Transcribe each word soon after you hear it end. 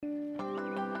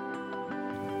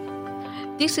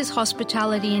This is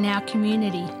Hospitality in Our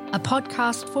Community, a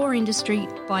podcast for industry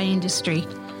by industry.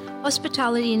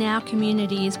 Hospitality in Our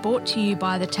Community is brought to you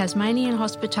by the Tasmanian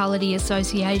Hospitality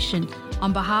Association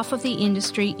on behalf of the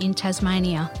industry in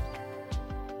Tasmania.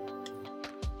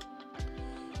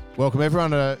 Welcome everyone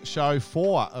to show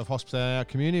 4 of Hospitality in Our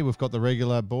Community. We've got the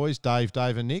regular boys, Dave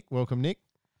and Nick. Welcome, Nick.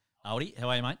 Oldie, how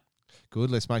are you, mate?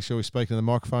 Good. Let's make sure we speak to the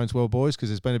microphones well, boys, because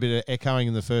there's been a bit of echoing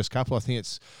in the first couple. I think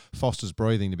it's Foster's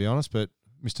breathing, to be honest. But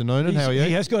Mr. Noonan, how are you?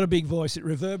 He has got a big voice. It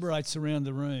reverberates around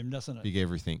the room, doesn't it? Big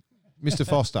everything. Mr.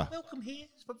 Foster. Welcome here.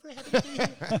 I'm very happy to be here.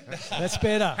 That's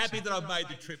better. Happy that I've made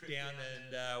the trip down,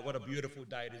 and what a beautiful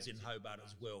day it is in Hobart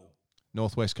as well.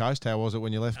 Northwest Coast, how was it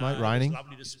when you left, mate? Raining? It was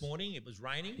lovely this morning. It was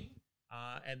raining.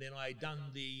 And then I done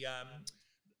the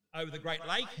over the Great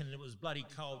Lake, and it was bloody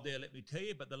cold there, let me tell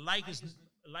you. But the lake is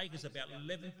about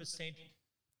 11%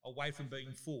 away from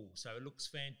being full, so it looks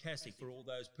fantastic for all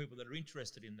those people that are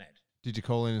interested in that. Did you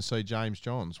call in and see James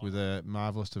Johns with a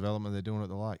marvellous development they're doing at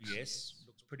the lakes? Yes,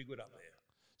 looks pretty good up there.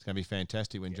 It's going to be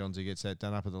fantastic when Johnsy gets that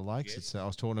done up at the lakes. Yes. I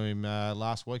was talking to him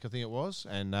last week, I think it was,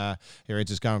 and he reads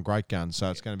it's going great guns.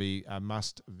 So it's going to be a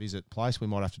must-visit place. We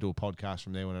might have to do a podcast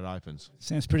from there when it opens.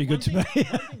 Sounds pretty good to me.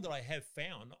 One thing that I have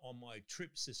found on my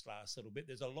trips this last little bit,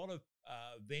 there's a lot of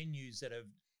venues that have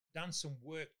done some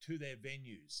work to their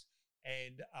venues.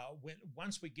 And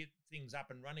once we get things up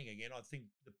and running again, I think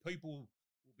the people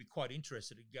will be quite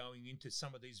interested in going into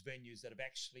some of these venues that have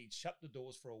actually shut the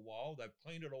doors for a while. They've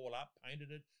cleaned it all up,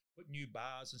 painted it, put new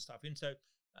bars and stuff in. So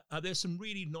there's some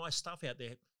really nice stuff out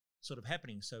there sort of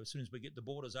happening. So as soon as we get the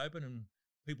borders open and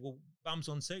people bums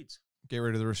on seats. Get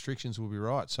rid of the restrictions, we'll be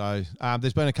right. So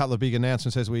there's been a couple of big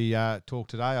announcements as we talk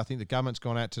today. I think the government's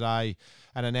gone out today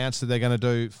and announced that they're going to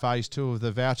do phase 2 of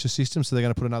the voucher system. So they're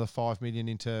going to put another $5 million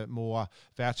into more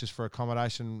vouchers for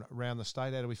accommodation around the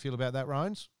state. How do we feel about that,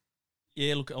 Rones?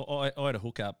 Yeah, look, I had a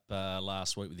hook-up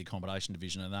last week with the accommodation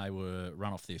division, and they were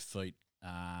run off their feet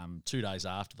 2 days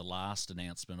after the last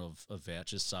announcement of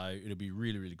vouchers. So it'll be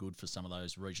really, really good for some of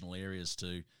those regional areas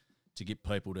to get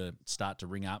people to start to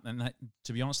ring up. And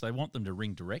to be honest, they want them to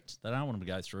ring direct. They don't want them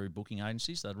to go through booking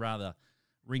agencies. They'd rather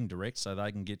ring direct so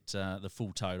they can get the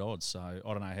full tote odds. So I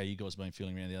don't know how you guys have been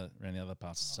feeling around the other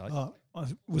parts of the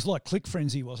state. It was like click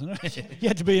frenzy, wasn't it? You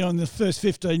had to be on the first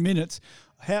 15 minutes.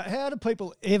 How do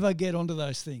people ever get onto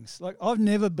those things? Like, I've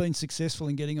never been successful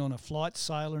in getting on a flight,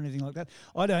 sail or anything like that.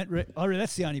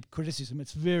 That's the only criticism.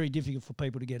 It's very difficult for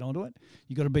people to get onto it.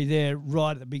 You've got to be there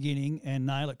right at the beginning and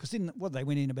nail it. Because they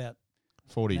went in about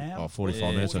 45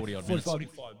 minutes.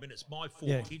 45 minutes. My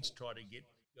 4 kids tried to get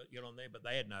on there, but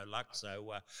they had no luck.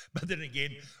 So, but then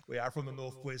again, we are from the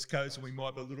northwest coast, and we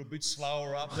might be a little bit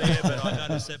slower up there. But I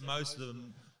noticed that most of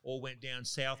them all went down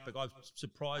south. But I was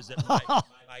surprised that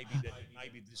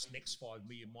maybe this next 5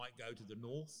 million might go to the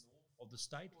north of the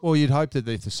state. Well, you'd hope that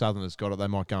if the Southerners got it, they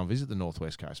might go and visit the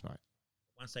northwest coast, mate.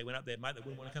 Once they went up there, mate, they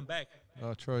wouldn't want to come back.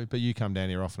 Oh, true. But you come down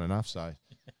here often enough, so.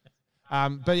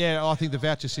 But yeah, I think the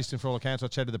voucher system for all accounts, I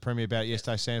chatted to the Premier about it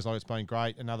yesterday, sounds like it's been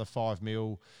great. Another $5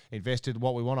 million invested.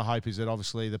 What we want to hope is that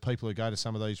obviously the people who go to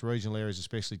some of these regional areas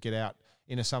especially get out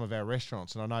into some of our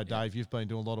restaurants. And I know, Dave, you've been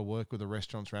doing a lot of work with the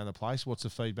restaurants around the place. What's the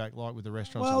feedback like with the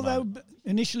restaurants? Well,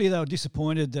 initially they were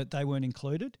disappointed that they weren't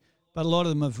included, but a lot of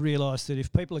them have realised that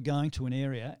if people are going to an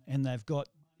area and they've got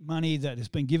money that has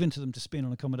been given to them to spend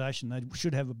on accommodation, they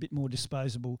should have a bit more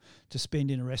disposable to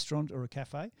spend in a restaurant or a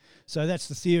cafe. So that's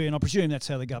the theory, and I presume that's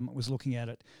how the government was looking at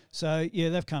it. So, yeah,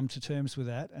 they've come to terms with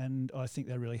that, and I think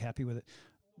they're really happy with it.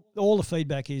 All the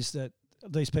feedback is that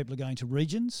these people are going to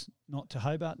regions, not to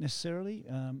Hobart necessarily.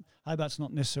 Hobart's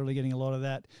not necessarily getting a lot of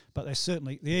that, but they're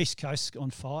certainly – the East Coast's on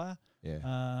fire.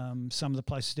 Yeah. Some of the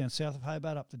places down south of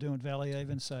Hobart, up the Doon Valley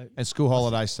even. So, and school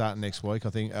holidays starting next week.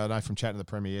 I know from chatting to the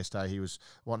Premier yesterday, he was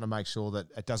wanting to make sure that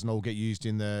it doesn't all get used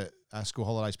in the school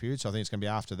holidays period. So I think it's going to be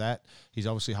after that. He's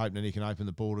obviously hoping that he can open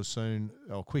the borders soon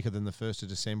or quicker than the 1st of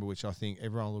December, which I think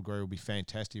everyone will agree will be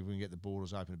fantastic if we can get the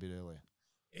borders open a bit earlier.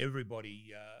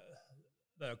 Everybody,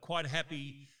 they're quite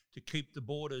happy to keep the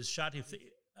borders shut if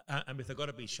they've got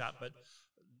to be shut. But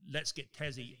let's get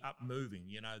Tassie up moving.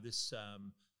 This.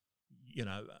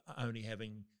 Only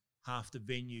having half the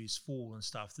venues full and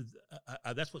stuff.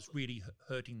 That's what's really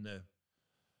hurting the.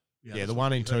 The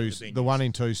 1 in 2's the 1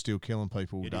 in 2's still killing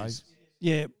people, Dave.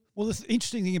 Yeah. Well, the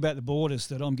interesting thing about the borders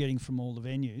that I'm getting from all the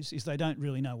venues is they don't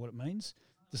really know what it means.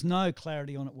 There's no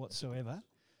clarity on it whatsoever.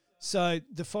 So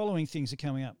the following things are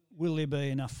coming up: will there be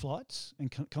enough flights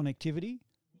and connectivity?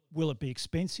 Will it be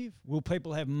expensive? Will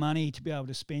people have money to be able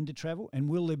to spend to travel? And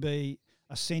will there be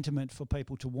a sentiment for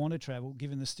people to want to travel,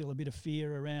 given there's still a bit of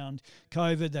fear around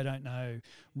COVID. They don't know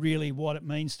really what it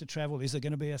means to travel. Is there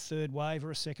going to be a third wave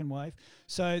or a second wave?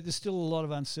 So there's still a lot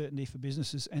of uncertainty for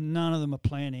businesses, and none of them are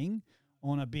planning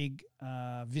on a big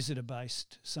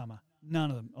visitor-based summer.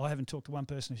 None of them. I haven't talked to one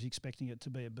person who's expecting it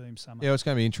to be a boom summer. Yeah, it's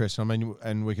going to be interesting. I mean,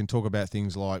 and we can talk about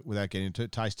things like, without getting into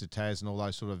Taste of Tas and all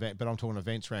those sort of events, but I'm talking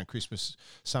events around Christmas,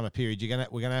 summer period. We're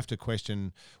going to have to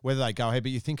question whether they go ahead.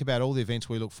 But you think about all the events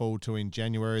we look forward to in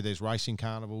January. There's racing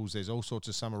carnivals. There's all sorts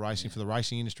of summer racing for the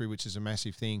racing industry, which is a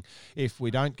massive thing. If we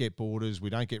don't get borders,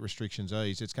 we don't get restrictions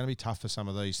eased, it's going to be tough for some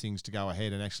of these things to go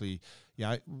ahead and actually, you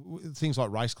know, things like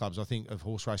race clubs, I think of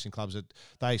horse racing clubs, that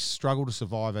they struggle to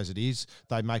survive as it is.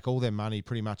 They make all their money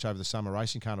pretty much over the summer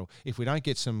racing carnival. If we don't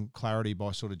get some clarity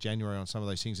by sort of January on some of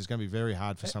those things, it's going to be very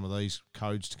hard for some of these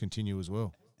codes to continue as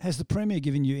well. Has the Premier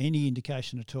given you any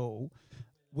indication at all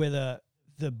whether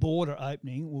the border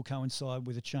opening will coincide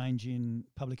with a change in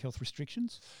public health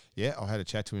restrictions? Yeah, I had a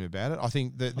chat to him about it. I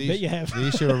think that bet you have. The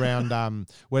issue around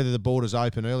whether the borders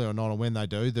open early or not, and when they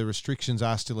do, the restrictions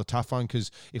are still a tough one,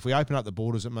 because if we open up the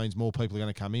borders, it means more people are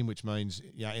going to come in, which means,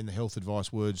 you know, in the health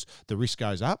advice words, the risk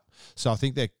goes up. So I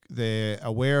think they're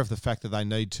aware of the fact that they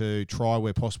need to try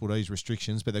where possible to ease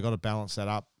restrictions, but they've got to balance that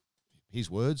up, his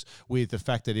words, with the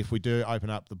fact that if we do open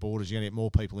up the borders, you're going to get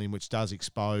more people in, which does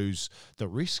expose the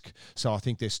risk. So I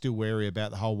think they're still wary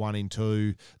about the whole 1 in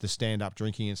 2, the stand-up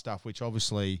drinking and stuff, which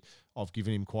obviously I've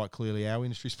given him quite clearly our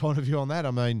industry's point of view on that.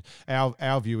 I mean,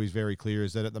 our view is very clear,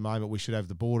 is that at the moment we should have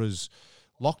the borders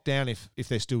locked down if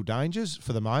there's still dangers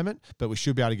for the moment, but we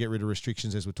should be able to get rid of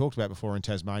restrictions, as we talked about before, in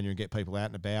Tasmania, and get people out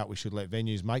and about. We should let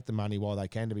venues make the money while they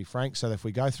can, to be frank, so that if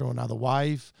we go through another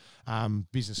wave,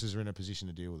 businesses are in a position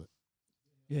to deal with it.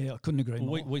 Yeah, I couldn't agree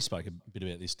more. We spoke a bit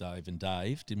about this, Dave and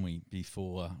Dave, didn't we,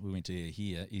 before we went to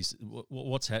here, is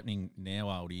what's happening now,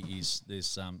 Oldie, is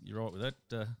there's, you're right with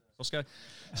that, Roscoe?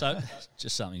 So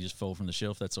just something just fell from the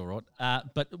shelf, that's all right.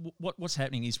 But what's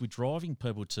happening is we're driving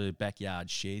people to backyard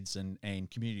sheds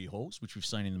and community halls, which we've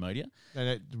seen in the media.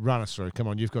 Run us through. Come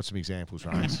on, you've got some examples,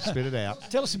 Ryan. Spit it out.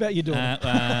 Tell us about your daughter.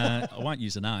 I won't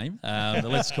use a name, but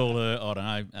let's call her, I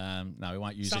don't know, no, we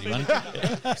won't use anyone.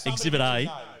 Exhibit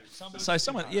A. So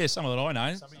someone that I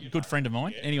know, a good friend of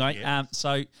mine. Anyway,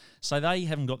 so they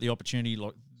haven't got the opportunity,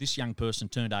 like this young person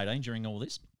turned 18 during all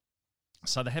this.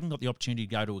 So they haven't got the opportunity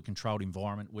to go to a controlled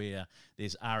environment where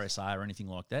there's RSA or anything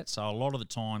like that. So a lot of the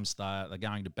times they're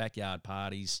going to backyard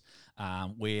parties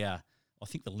where I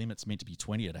think the limit's meant to be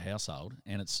 20 at a household,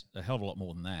 and it's a hell of a lot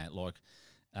more than that. Like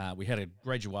we had a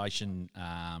graduation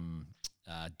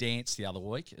dance the other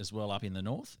week as well up in the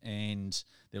north, and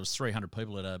there was 300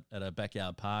 people at a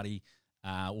backyard party.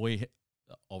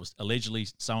 Allegedly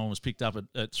someone was picked up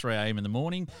at 3 a.m. in the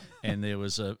morning, and there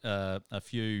was a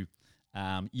few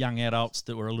young adults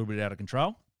that were a little bit out of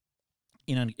control.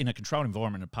 In a controlled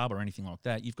environment, a pub or anything like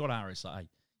that, you've got RSA,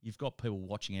 you've got people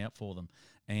watching out for them,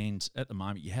 and at the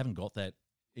moment you haven't got that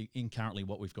in currently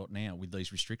what we've got now with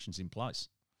these restrictions in place.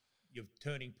 You're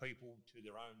turning people to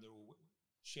their own little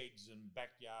sheds and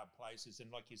backyard places,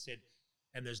 and like you said,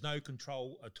 and there's no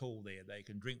control at all there. They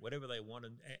can drink whatever they want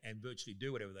and virtually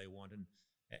do whatever they want,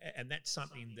 and that's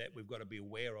something that we've got to be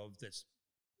aware of.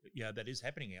 That is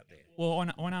happening out there. Well,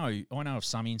 I know of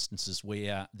some instances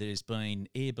where there's been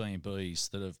Airbnbs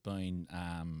that have been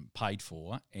paid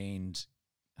for, and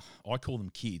I call them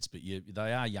kids, but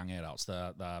they are young adults.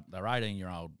 They're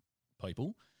 18-year-old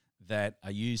people that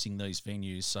are using these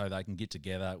venues so they can get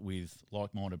together with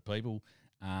like-minded people,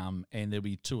 and there'll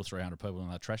be 200 or 300 people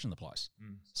and they're trashing the place.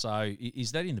 So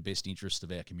is that in the best interest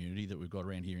of our community that we've got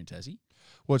around here in Tassie?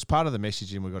 Well, it's part of the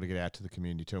messaging we've got to get out to the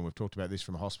community too, and we've talked about this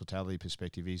from a hospitality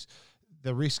perspective, is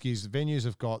the risk is venues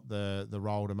have got the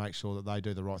role to make sure that they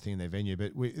do the right thing in their venue,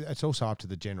 but it's also up to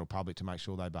the general public to make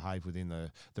sure they behave within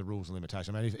the rules and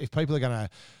limitations. I mean, if people are going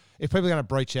to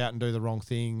breach out and do the wrong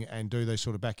thing and do those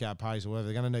sort of backyard parties or whatever,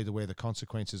 they're going to need to wear the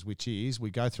consequences, which is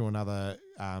we go through another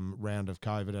round of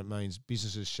COVID. It means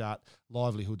businesses shut,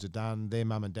 livelihoods are done, their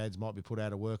mum and dads might be put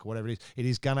out of work or whatever it is. It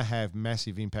is going to have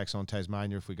massive impacts on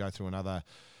Tasmania if we go through another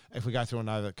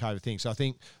COVID thing. So I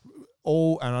think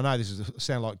and I know this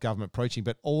sound like government preaching,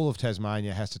 but all of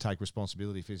Tasmania has to take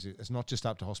responsibility for this. It's not just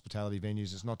up to hospitality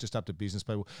venues. It's not just up to business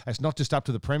people. It's not just up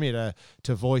to the Premier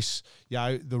to voice,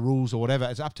 the rules or whatever.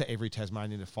 It's up to every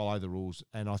Tasmanian to follow the rules.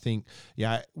 And I think,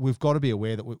 we've got to be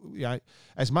aware that,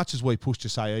 as much as we push to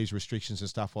say ease restrictions and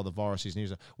stuff while the virus is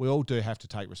news, we all do have to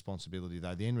take responsibility,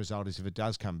 though. The end result is if it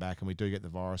does come back and we do get the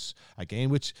virus again,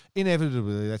 which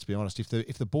inevitably, let's be honest, if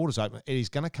the borders open, it is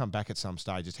going to come back at some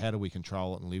stage. It's how do we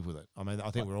control it and live with it? I mean,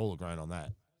 I think we're all agreeing on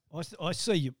that. I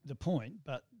see the point,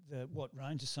 but what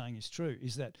Range is saying is true,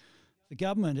 is that the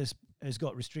government has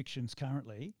got restrictions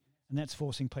currently, and that's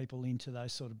forcing people into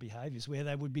those sort of behaviours where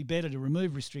they would be better to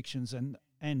remove restrictions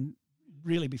and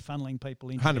really be funneling people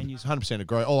into venues. 100%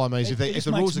 agree. All I mean is if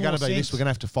the rules are going to be this, we're going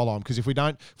to have to follow them, because if we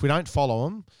don't follow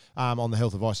them on the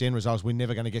health advice, the end result is we're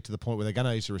never going to get to the point where they're going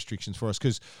to ease the restrictions for us.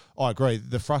 Because I agree,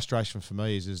 the frustration for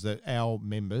me is that our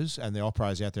members and the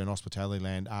operators out there in hospitality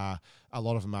land a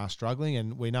lot of them are struggling,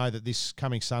 and we know that this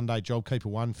coming Sunday JobKeeper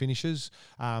 1 finishes.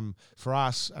 For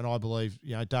us, and I believe,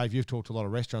 Dave, you've talked to a lot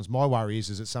of restaurants. My worry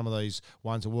is that some of these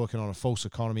ones are working on a false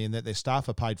economy and that their staff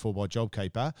are paid for by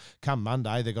JobKeeper. Come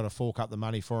Monday, they've got to fork up the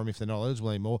money for them if they're not eligible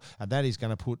anymore, and that is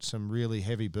going to put some really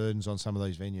heavy burdens on some of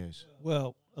these venues.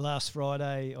 Well, last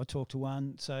Friday I talked to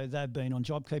one, so they've been on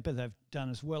JobKeeper. They've done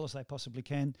as well as they possibly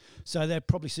can. So they're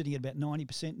probably sitting at about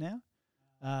 90% now.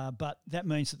 But that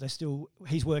means that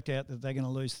he's worked out that they're going to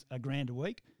lose $1,000 a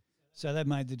week. So they've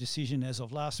made the decision as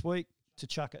of last week to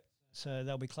chuck it. So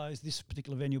they'll be closed. This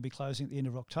particular venue will be closing at the end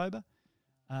of October.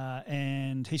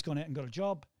 And he's gone out and got a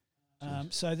job.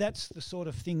 So that's the sort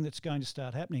of thing that's going to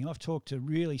start happening. I've talked to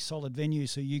really solid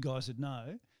venues who you guys would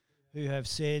know, who have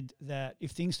said that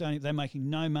if things don't, they're making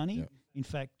no money. Yep. In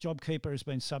fact, JobKeeper has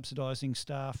been subsidising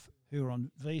staff who are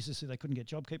on visas who they couldn't get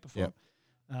JobKeeper for,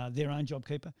 their own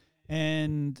JobKeeper.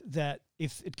 And that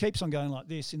if it keeps on going like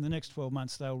this, in the next 12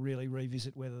 months, they'll really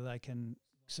revisit whether they can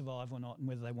survive or not and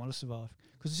whether they want to survive,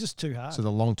 because it's just too hard. So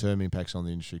the long-term impacts on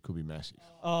the industry could be massive.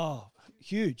 Oh,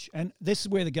 huge. And this is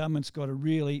where the government's got to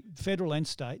really, federal and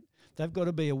state, they've got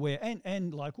to be aware,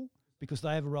 and local, because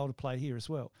they have a role to play here as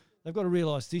well. They've got to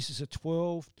realise this is a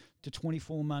 12 to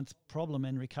 24-month problem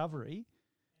and recovery.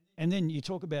 And then you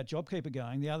talk about JobKeeper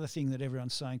going. The other thing that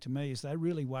everyone's saying to me is they're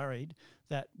really worried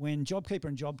that when JobKeeper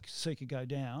and JobSeeker go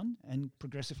down and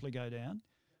progressively go down,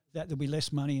 that there'll be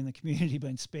less money in the community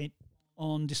being spent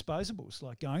on disposables,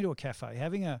 like going to a cafe,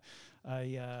 having a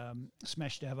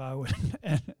smashed avo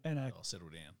and a... I'll settle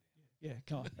down. Yeah,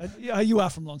 come on. You are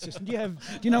from Launceston. Do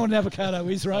you know what an avocado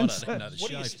is, Ron? I don't know the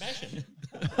What shape. are you smashing?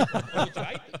 What are you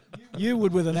eating? You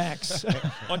would with an axe.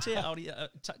 I tell you, Oldie,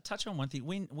 touch on one thing.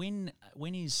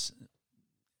 When is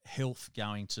health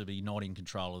going to be not in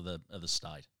control of the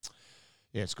state?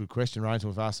 Yeah, it's a good question, Rains.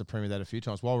 We've asked the Premier that a few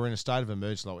times. While we're in a state of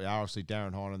emergency like we are, obviously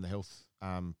Darren Hine and the health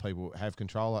people have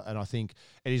control, and I think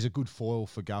it is a good foil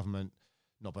for government.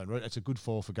 Not being rude, it's a good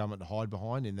foil for government to hide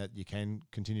behind, in that you can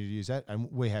continue to use that. And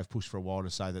we have pushed for a while to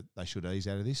say that they should ease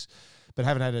out of this. But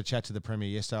having had a chat to the Premier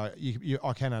yesterday,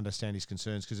 I can understand his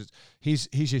concerns, because it's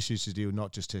his issues to deal with,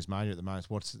 not just Tasmania at the moment.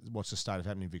 What's the state of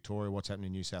happening in Victoria, what's happening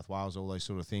in New South Wales, all those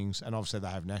sort of things. And obviously they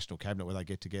have National Cabinet where they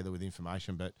get together with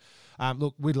information. But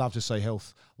look, we'd love to see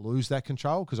health lose that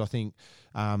control, because I think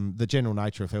the general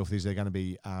nature of health is they're going to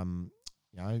be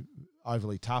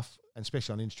overly tough, and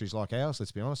especially on industries like ours.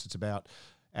 Let's be honest, it's about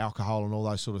alcohol and all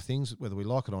those sort of things. Whether we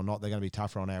like it or not, they're going to be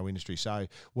tougher on our industry. So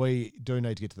we do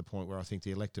need to get to the point where I think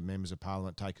the elected members of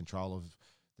Parliament take control of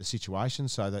the situation,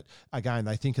 so that, again,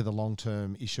 they think of the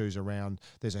long-term issues around.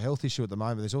 There's a health issue at the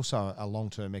moment. There's also a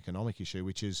long-term economic issue,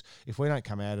 which is if we don't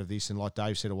come out of this, and like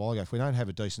Dave said a while ago, if we don't have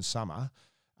a decent summer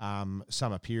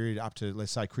period up to,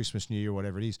 let's say, Christmas, New Year,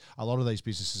 whatever it is, a lot of these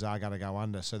businesses are going to go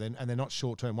under. So then, and they're not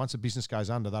short term. Once a business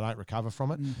goes under, they don't recover from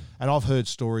it. And I've heard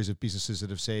stories of businesses that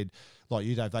have said, like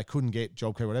you, Dave, they couldn't get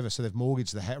JobKeeper or whatever, so they've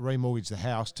remortgaged the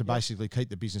house to basically keep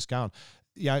the business going.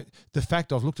 The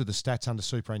fact, I've looked at the stats under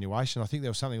superannuation, I think there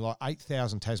was something like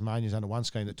 8,000 Tasmanians under one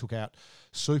scheme that took out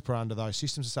super under those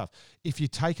systems and stuff. If you're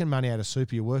taking money out of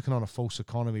super, you're working on a false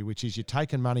economy, which is you're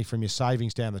taking money from your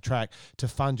savings down the track to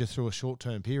fund you through a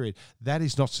short-term period. That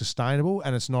is not sustainable,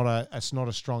 and it's not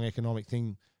a strong economic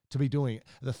thing to be doing.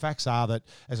 The facts are that,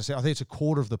 as I said, I think it's a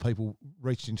quarter of the people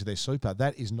reached into their super.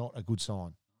 That is not a good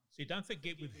sign. See, don't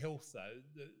forget with health,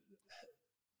 though,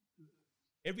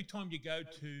 every time you go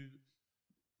to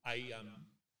a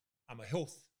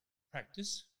health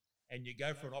practice and you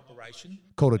go for an operation.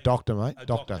 Called a doctor, mate.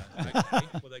 Doctor. Okay.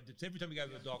 Well, every time you go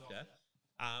to a doctor,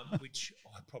 which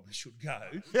I probably should go,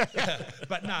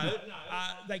 but no,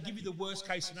 they give you the worst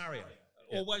case scenario.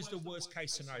 Always the worst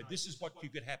case scenario. This is what you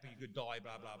could happen. You could die,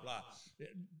 blah, blah, blah.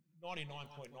 99.9%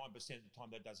 of the time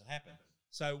that doesn't happen.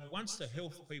 So once the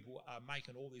health people are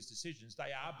making all these decisions,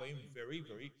 they are being very,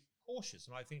 very cautious.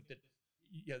 And I think that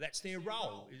that's their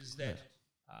role, is that...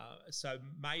 so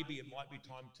maybe it might be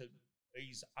time to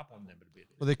ease up on them a bit.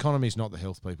 Well, the economy is not the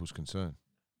health people's concern.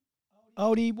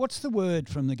 Oldie, what's the word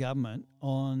from the government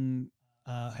on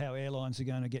how airlines are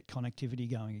going to get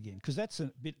connectivity going again, because that's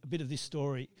a bit of this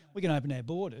story. We're going to open our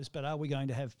borders, but are we going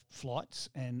to have flights,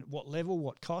 and what level,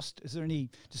 what cost? Is there any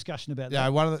discussion about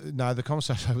that? The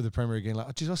conversation over the Premier again,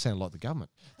 like, geez, I sound like the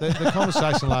government. The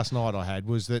conversation last night I had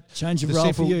was that change of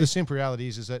role for you. The simple reality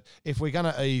is that if we're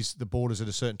going to ease the borders at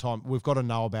a certain time, we've got to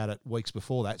know about it weeks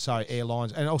before that. So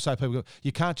airlines, and also people,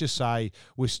 you can't just say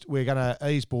we're going to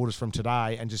ease borders from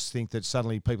today and just think that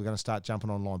suddenly people are going to start jumping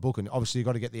online booking. Obviously, you've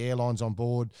got to get the airlines on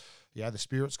board. Yeah, the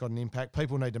Spirit's got an impact.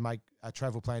 People need to make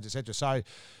travel plans, etc. So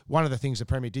one of the things the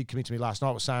Premier did commit to me last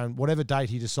night was saying whatever date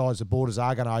he decides the borders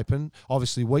are going to open,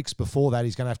 obviously weeks before that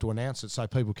he's going to have to announce it so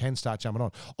people can start jumping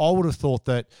on. I would have thought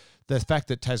that the fact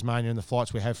that Tasmania and the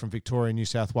flights we have from Victoria, New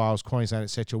South Wales, Queensland,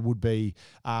 etc. would be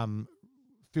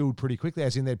filled pretty quickly,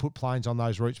 as in they'd put planes on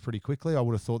those routes pretty quickly. I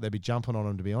would have thought they'd be jumping on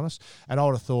them, to be honest. And I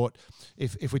would have thought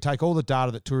if we take all the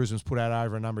data that tourism's put out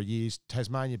over a number of years,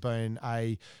 Tasmania being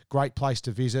a great place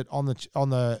to visit, on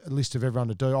the list of everyone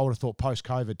to do, I would have thought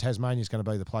post-COVID, Tasmania's going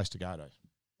to be the place to go to.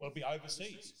 Well, it'll be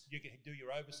overseas. You can do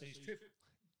your overseas trip.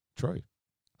 True.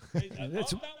 Don't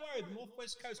worry, the North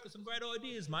West Coast got some great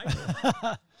ideas, mate.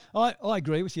 I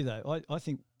agree with you, though. I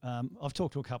think I've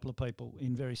talked to a couple of people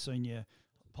in very senior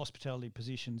hospitality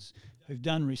positions who've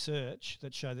done research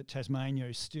that show that Tasmania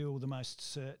is still the most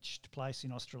searched place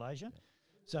in Australasia.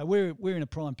 So we're in a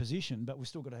prime position, but we've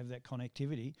still got to have that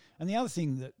connectivity. And the other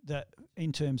thing that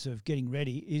in terms of getting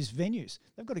ready is venues.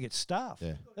 They've got to get staff.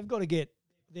 Yeah. They've got to get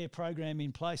their program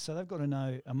in place. So they've got to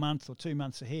know a month or 2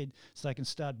 months ahead so they can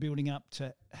start building up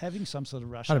to having some sort of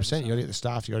rush. 100%. You've got to get the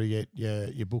staff. You've got to get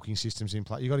your booking systems in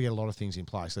place. You've got to get a lot of things in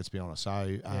place, let's be honest.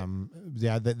 So,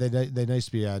 there needs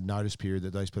to be a notice period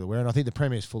that these people are aware. And I think the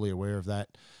Premier is fully aware of that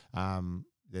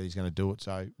he's going to do it.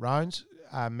 So, Rones,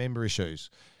 member issues.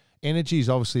 Energy is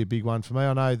obviously a big one for me.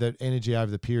 I know that energy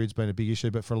over the period's been a big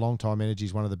issue, but for a long time, energy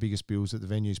is one of the biggest bills that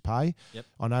the venues pay. Yep.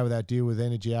 I know with our deal with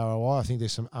Energy ROI, I think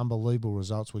there's some unbelievable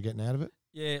results we're getting out of it.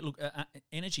 Yeah, look,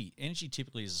 energy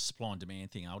typically is a supply and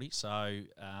demand thing, Oldie. So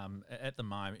at the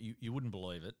moment, you wouldn't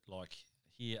believe it. Like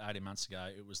here 18 months ago,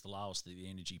 it was the lowest that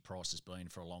the energy price has been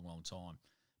for a long, long time.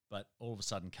 But all of a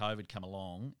sudden, COVID come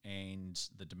along and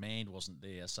the demand wasn't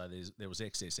there, so there was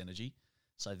excess energy.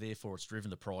 So therefore, it's driven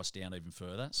the price down even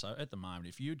further. So at the moment,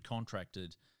 if you'd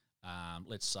contracted,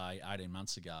 let's say 18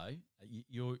 months ago,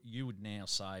 you would now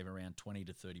save around 20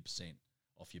 to 30%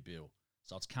 off your bill.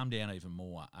 So it's come down even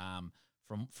more.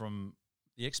 From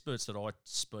the experts that I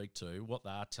speak to, what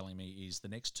they are telling me is the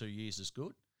next 2 years is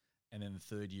good, and then the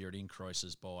third year it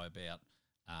increases by about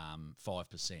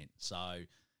 5%. So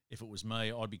if it was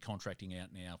me, I'd be contracting out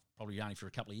now, probably only for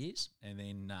a couple of years, and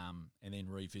then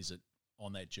revisit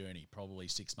on that journey, probably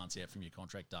 6 months out from your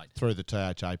contract date. Through the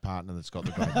THA partner that's got the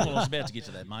great... Well, I was about to get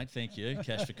to that, mate. Thank you.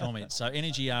 Cash for comment. So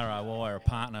Energy ROI are a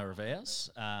partner of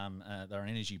ours. They're an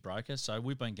energy broker. So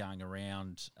we've been going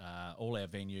around all our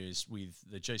venues with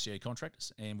the GCE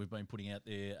contractors, and we've been putting out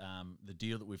there the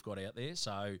deal that we've got out there.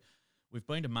 So we've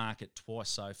been to market twice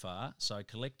so far. So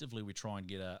collectively, we try and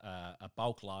get a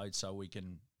bulk load so we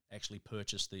can actually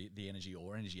purchase the energy,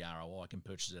 or Energy ROI can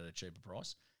purchase it at a cheaper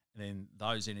price. And then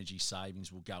those energy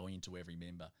savings will go into every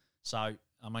member. So,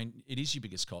 I mean, it is your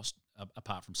biggest cost,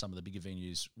 apart from some of the bigger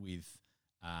venues with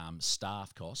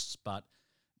staff costs. But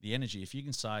the energy, if you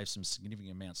can save some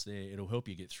significant amounts there, it'll help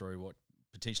you get through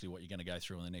potentially what you're going to go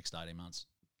through in the next 18 months.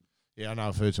 Yeah, I know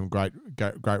I've heard some great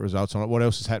results on it. What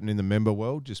else is happening in the member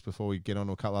world, just before we get on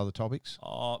to a couple other topics?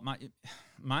 Oh, mate,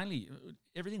 mainly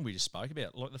everything we just spoke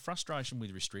about, like the frustration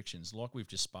with restrictions, like we've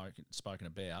just spoken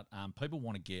about. People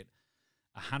want to get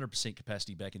 100%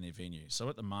 capacity back in their venue. So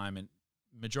at the moment,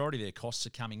 majority of their costs are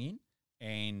coming in,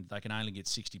 and they can only get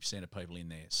 60% of people in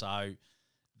there. So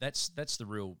that's the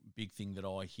real big thing that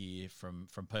I hear from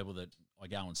people that I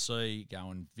go and see,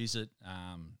 go and visit.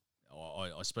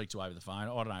 I speak to over the phone. I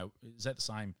don't know. Is that the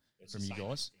same from you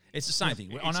guys? It's the same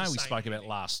thing. I know we spoke about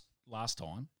last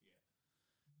time.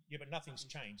 Yeah, but nothing's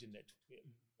changed in that,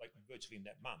 like virtually in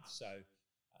that month.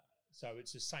 So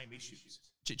it's the same issues.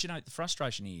 Do you know, the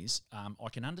frustration is I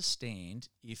can understand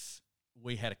if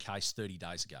we had a case 30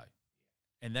 days ago,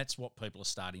 and that's what people are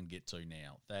starting to get to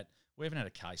now, that we haven't had a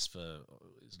case for,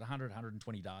 is it 100,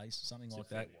 120 days, something like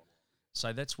that?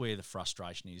 So that's where the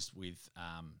frustration is with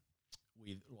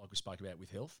like we spoke about,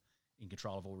 with health, in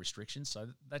control of all restrictions. So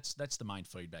that's the main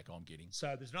feedback I'm getting.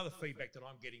 So there's another feedback that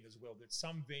I'm getting as well, that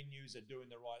some venues are doing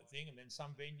the right thing, and then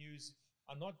some venues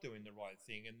are not doing the right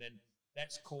thing, and then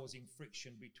that's causing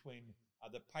friction between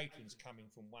the patrons coming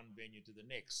from one venue to the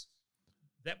next.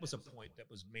 That was a point that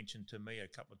was mentioned to me a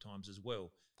couple of times as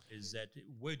well, is that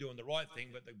we're doing the right thing,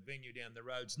 but the venue down the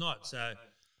road's not. So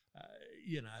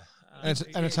you know.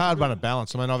 And it's hard one to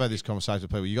balance. I mean, I've had this conversation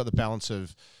with people. You got the balance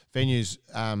of venues.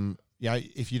 You know,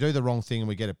 if you do the wrong thing and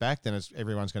we get it back, then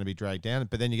everyone's going to be dragged down.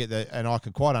 But then you get and I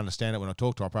can quite understand it when I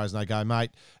talk to operators and they go,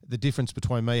 mate, the difference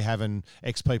between me having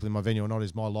X people in my venue or not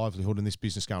is my livelihood in this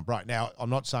business going break. Now, I'm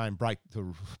not saying break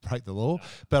the law,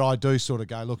 but I do sort of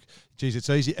go, look, geez, it's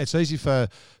easy. It's easy for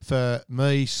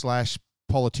me /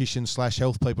 politicians /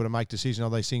 health people to make decisions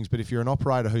on these things, but if you're an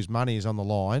operator whose money is on the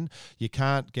line, you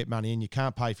can't get money in, you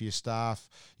can't pay for your staff,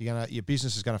 your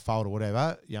business is going to fold or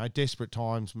whatever. You know, desperate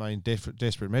times mean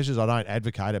desperate measures. I don't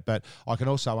advocate it, but I can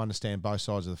also understand both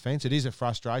sides of the fence. It is a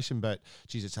frustration, but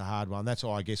geez, it's a hard one. That's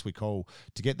why I guess we call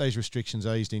to get these restrictions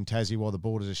eased in Tassie while the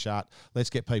borders are shut. Let's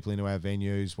get people into our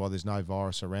venues while there's no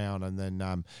virus around, and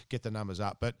then get the numbers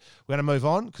up. But we're going to move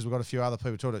on because we've got a few other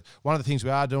people to talk to. One of the things we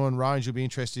are doing, Range, you'll be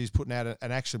interested, is putting out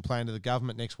an action plan to the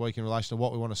government next week in relation to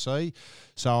what we want to see.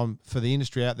 So for the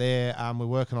industry out there, we're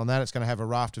working on that. It's going to have a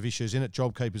raft of issues in it.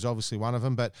 JobKeeper is obviously one of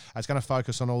them, but it's going to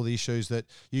focus on all the issues that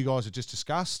you guys have just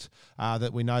discussed,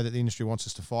 that we know that the industry wants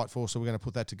us to fight for. So we're going to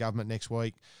put that to government next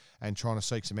week and trying to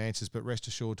seek some answers. But rest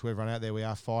assured to everyone out there, we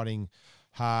are fighting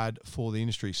hard for the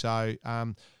industry. So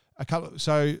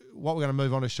so what we're going to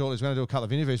move on to shortly is we're going to do a couple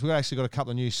of interviews. We've actually got a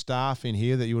couple of new staff in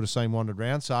here that you would have seen wandered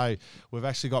around. So we've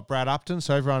actually got Brad Upton.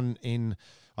 So everyone in,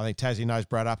 I think Tassie knows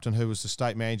Brad Upton, who was the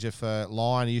state manager for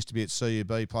Lion. He used to be at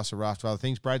CUB, plus a raft of other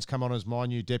things. Brad's come on as my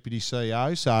new deputy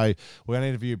CEO. So we're going to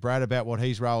interview Brad about what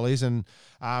his role is. And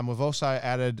we've also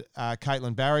added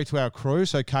Katelyn Barry to our crew.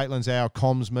 So Katelyn's our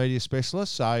comms media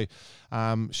specialist. So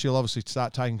she'll obviously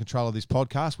start taking control of this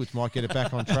podcast, which might get it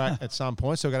back on track at some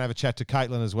point. So we're going to have a chat to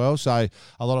Katelyn as well. So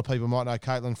a lot of people might know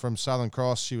Katelyn from Southern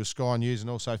Cross. She was Sky News and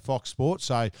also Fox Sports.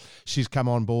 So she's come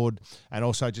on board and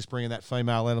also just bringing that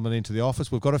female element into the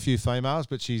office. We've got a few females,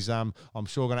 but she's, I'm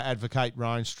sure, going to advocate,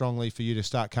 Ryan, strongly for you to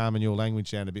start calming your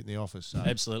language down a bit in the office. So.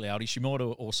 Absolutely, Oldie. She might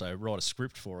also write a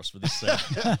script for us for this.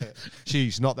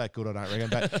 She's not that good, I don't reckon.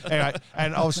 But anyway,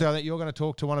 and obviously I think you're going to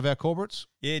talk to one of our corporates.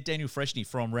 Yeah, Daniel Freshney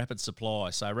from Rapid Supply.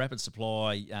 So Rapid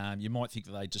Supply, you might think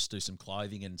that they just do some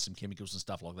clothing and some chemicals and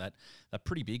stuff like that. They're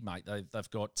pretty big, mate. They've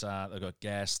got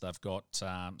gas. They've got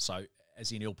so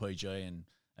as in LPG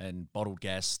and bottled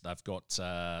gas. They've got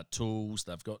tools.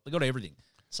 They've got everything.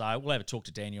 So we'll have a talk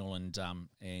to Daniel and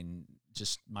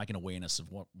just make an awareness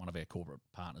of what one of our corporate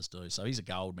partners do. So he's a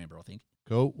gold member, I think.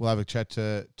 Cool. We'll have a chat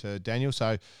to Daniel.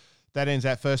 So that ends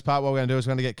that first part. What we're going to do is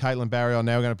we're going to get Katelyn Barry on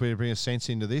now. We're going to bring a sense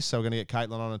into this. So we're going to get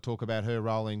Katelyn on and talk about her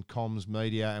role in comms,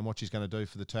 media, and what she's going to do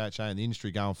for the THA and the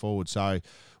industry going forward. So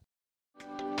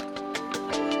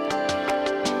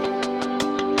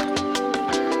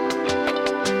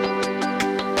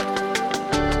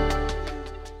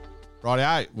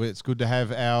rightio, it's good to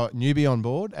have our newbie on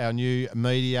board, our new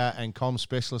media and comms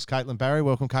specialist, Katelyn Barry.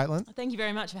 Welcome, Katelyn. Thank you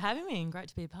very much for having me, and great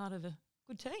to be a part of a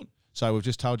good team. So we've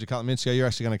just told you a couple of minutes ago you're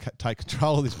actually going to take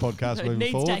control of this podcast moving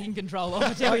forward. It needs taking control of,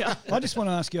 I tell you. I just want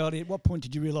to ask you, Oldie, at what point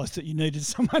did you realise that you needed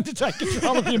someone to take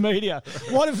control of your media?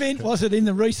 What event was it in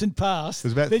the recent past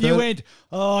that you went,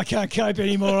 oh, I can't cope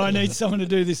anymore, I need someone to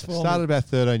do this for me? Started about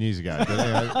 13 years ago. But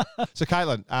anyway. So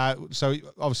Katelyn, so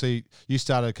obviously you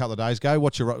started a couple of days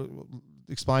ago.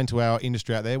 Explain to our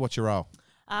industry out there, what's your role?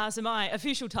 So my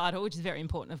official title, which is very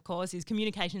important, of course, is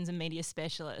Communications and Media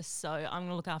Specialist. So I'm going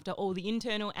to look after all the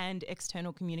internal and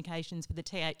external communications for the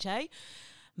THA.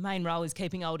 Main role is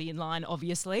keeping Oldie in line,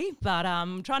 obviously, but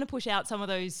trying to push out some of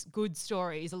those good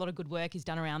stories. A lot of good work is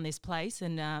done around this place,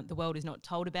 and the world is not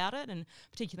told about it, and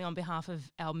particularly on behalf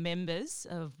of our members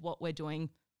of what we're doing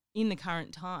in the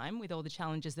current time with all the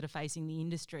challenges that are facing the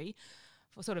industry,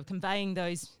 for sort of conveying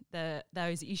those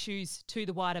issues to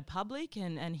the wider public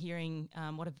and hearing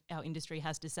what our industry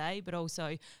has to say, but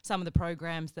also some of the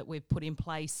programs that we've put in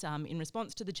place in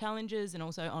response to the challenges, and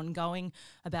also ongoing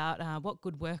about what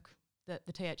good work that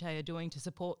the THA are doing to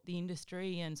support the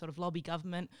industry and sort of lobby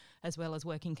government, as well as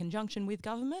work in conjunction with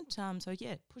government. So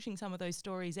yeah, pushing some of those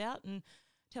stories out and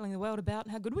telling the world about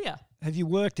how good we are. Have you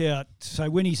worked out, so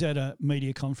when he's at a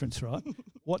media conference, right,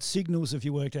 what signals have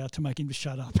you worked out to make him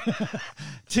shut up?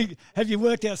 Have you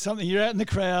worked out something? You're out in the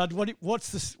crowd.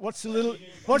 What's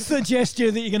the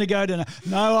gesture that you're going to go to?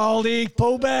 No, Oldie,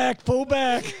 pull back.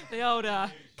 The old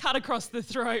cut across the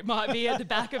throat might be at the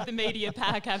back of the media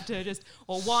pack, have to just,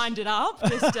 or wind it up,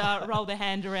 just roll the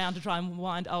hand around to try and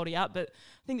wind Oldie up. But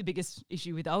I think the biggest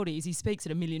issue with Oldie is he speaks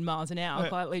at 1,000,000 miles an hour,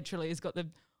 quite literally. He's got the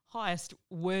highest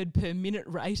word per minute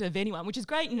rate of anyone, which is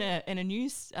great in a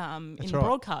news,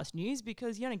 broadcast news,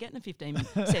 because you're only getting a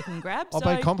 15-second grab. I've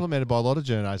been complimented by a lot of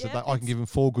journos that I can give them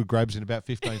 4 good grabs in about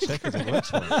 15 seconds. It works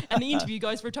for me. And the interview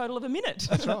goes for a total of a minute.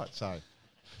 That's right.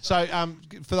 So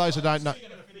for those who don't know...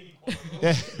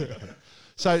 Yeah.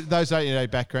 So those don't know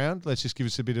background. Let's just give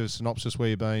us a bit of a synopsis where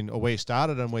you've been, or where you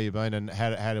started and where you've been, and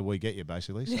how did we get you,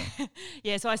 basically? So.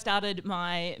 Yeah, so I started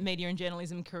my media and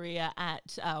journalism career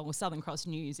at Southern Cross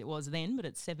News. It was then, but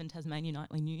it's 7 Tasmania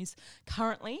Nightly News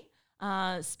currently.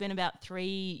 Spent about 3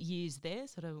 years there,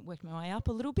 sort of worked my way up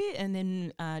a little bit, and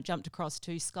then jumped across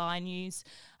to Sky News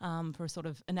for a sort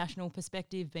of a national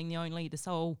perspective, being the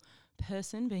sole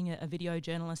person, being a video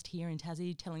journalist here in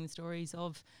Tassie, telling the stories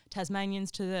of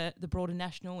Tasmanians to the broader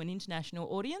national and international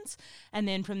audience. And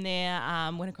then from there,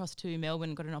 went across to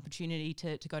Melbourne, got an opportunity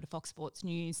to go to Fox Sports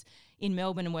News in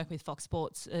Melbourne and work with Fox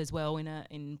Sports as well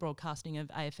in broadcasting of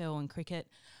AFL and cricket.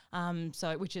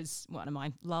 So which is one of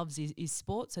my loves is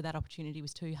sport, so that opportunity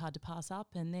was too hard to pass up.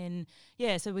 And then,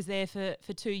 so was there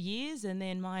for 2 years, and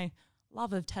then my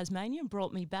love of Tasmania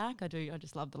brought me back. I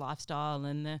just love the lifestyle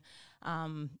and the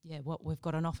what we've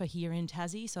got on offer here in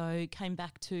Tassie. So came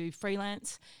back to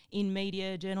freelance in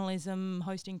media, journalism,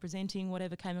 hosting, presenting,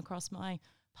 whatever came across my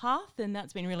path, and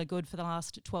that's been really good for the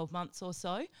last 12 months or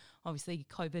so. Obviously,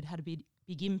 COVID had a big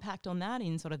impact on that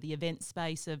in sort of the event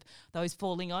space of those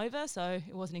falling over. So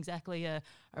it wasn't exactly a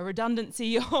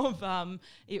redundancy of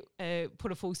it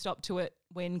put a full stop to it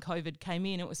when COVID came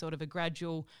in. It was sort of a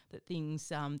gradual that things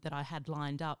that I had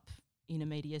lined up in a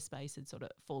media space had sort of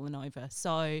fallen over.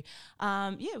 So,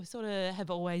 we sort of have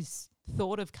always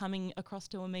thought of coming across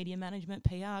to a media management,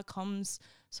 PR, comms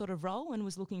sort of role, and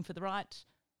was looking for the right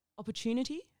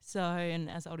opportunity. So, and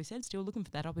as Oldie said, still looking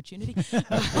for that opportunity.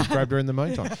 Grabbed her in the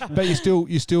meantime. But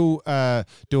you're still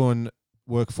doing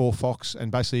work for Fox,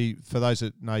 and basically for those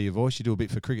that know your voice, you do a bit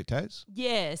for Cricket Tas.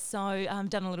 Yeah, so I've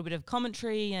done a little bit of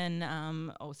commentary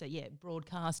and also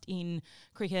broadcast in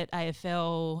cricket,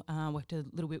 AFL. Worked a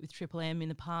little bit with Triple M in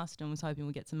the past, and was hoping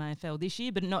we'll get some AFL this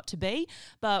year, but not to be.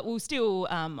 But we'll still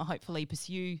hopefully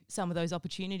pursue some of those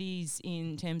opportunities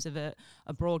in terms of a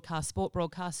sport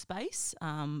broadcast space.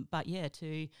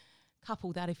 To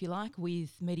couple that, if you like, with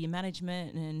media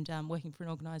management and working for an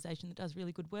organisation that does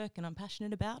really good work and I'm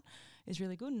passionate about is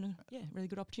really good, and really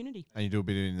good opportunity. And you do a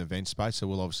bit in the event space, so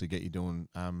we'll obviously get you doing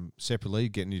separately,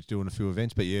 getting you doing a few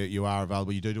events, but you are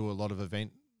available. You do a lot of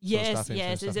event Yes,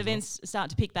 as events start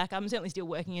to pick back up. I'm certainly still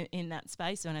working in that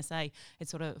space. When I say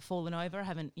it's sort of fallen over, I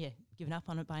haven't given up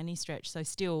on it by any stretch. So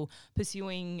still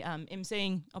pursuing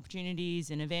emceeing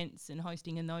opportunities and events and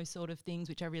hosting and those sort of things,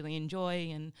 which I really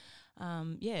enjoy. And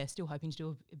still hoping to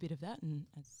do a bit of that, and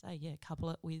as I say, couple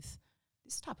it with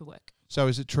this type of work. So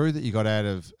is it true that you got out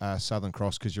of Southern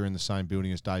Cross because you're in the same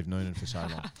building as Dave Noonan for so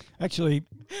long? Actually,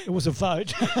 it was a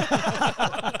vote.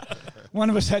 One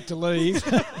of us had to leave.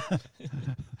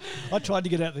 I tried to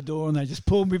get out the door and they just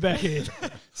pulled me back in.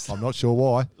 I'm not sure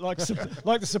why. Like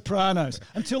the Sopranos.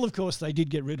 Until, of course, they did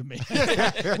get rid of me,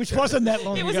 which wasn't that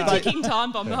long ago. It was a ticking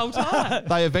time bomb the whole time.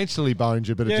 They eventually boned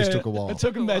you, but it just took a while. It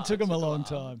took them a long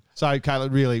time. So,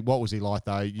 Katelyn, really, what was he like,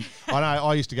 though? I know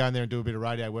I used to go in there and do a bit of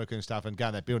radio work and stuff and go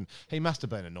in that building. He must have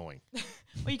been annoying.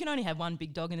 Well, you can only have one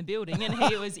big dog in the building, and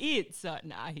he was it. So,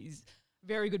 he's a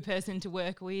very good person to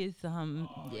work with.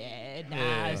 We had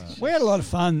a lot of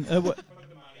fun.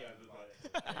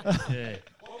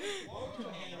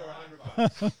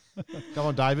 Come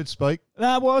on, David, speak.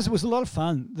 No, it was a lot of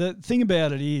fun. The thing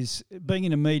about it is, being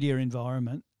in a media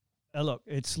environment, look,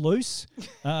 it's loose.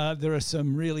 There are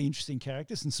some really interesting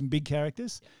characters and some big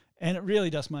characters, and it really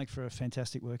does make for a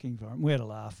fantastic working environment. We had a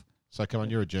laugh. So, come on,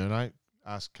 you're a journo.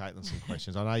 Ask Katelyn some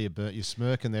questions. I know you're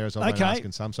smirking there as I've been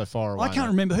asking some, so far away. I can't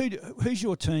remember. Who's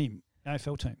your team,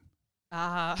 AFL team?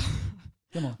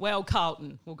 Come on. Well,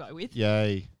 Carlton we'll go with.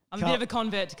 Yay. I'm a bit of a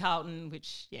convert to Carlton,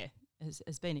 which,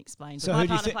 has been explained. So my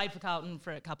partner played for Carlton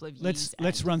for a couple of years.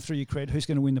 Let's run through your cred. Who's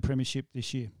going to win the premiership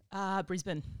this year?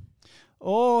 Brisbane.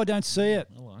 Oh, I don't see it.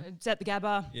 It's at the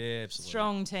Gabba. Yeah, absolutely.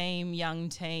 Strong team, young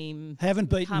team. Haven't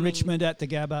beaten Richmond at the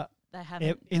Gabba. They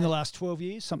haven't. In the last 12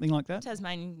 years, something like that?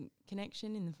 Tasmanian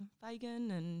connection in the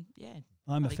Fagan and,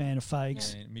 I'm a fan of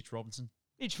Fags. Yeah, Mitch Robinson.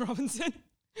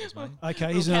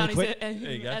 Okay, here's another question.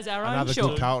 There you go. As our own, another sure.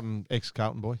 good Carlton,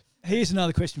 ex-Carlton boy. Here's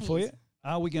another question for you.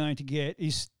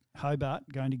 Is Hobart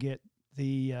going to get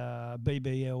the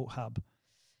BBL hub?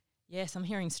 Yes, I'm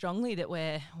hearing strongly that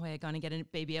we're going to get a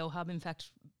BBL hub. In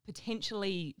fact,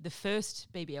 potentially the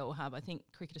first BBL hub. I think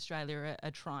Cricket Australia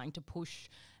are trying to push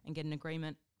and get an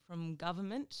agreement from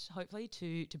government, hopefully,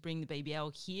 to bring the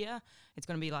BBL here. It's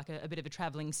going to be like a bit of a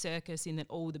travelling circus in that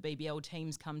all the BBL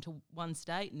teams come to one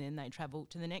state and then they travel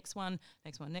to the next one,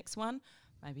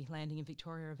 maybe landing in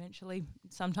Victoria eventually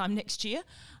sometime next year.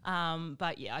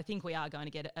 I think we are going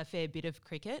to get a fair bit of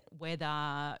cricket,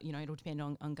 whether, it'll depend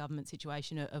on government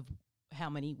situation of how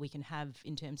many we can have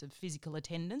in terms of physical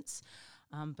attendance.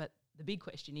 But the big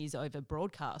question is over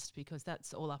broadcast, because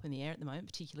that's all up in the air at the moment,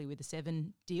 particularly with the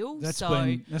Seven deal.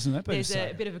 Hasn't that been there's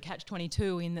a bit of a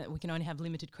catch-22 in that we can only have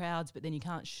limited crowds, but then you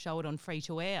can't show it on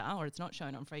free-to-air, or it's not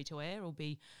shown on free-to-air. It'll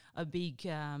be a big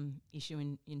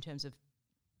issue in terms of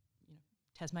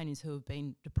Tasmanians who have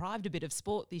been deprived a bit of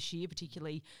sport this year,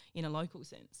 particularly in a local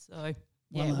sense. So,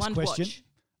 one last one question. watch.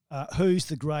 Who's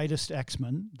the greatest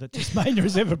axeman that Tasmania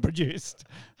has ever produced?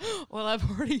 Well, I've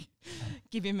already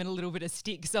given him a little bit of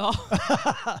stick, so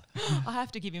I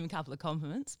have to give him a couple of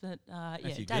compliments. But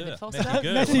David Foster.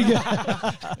 Matthew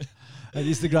Gurr. It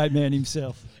is the great man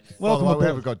himself. Welcome By the way, we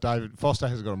aboard. haven't got David. Foster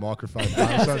hasn't got a microphone.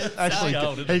 So it's actually,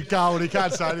 he's gold. He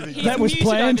can't say anything. He's That was muted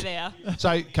planned. over there. So,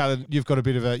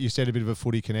 Katelyn, you said a bit of a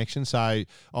footy connection. So,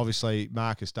 obviously,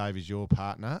 Marcus Dave is your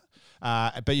partner.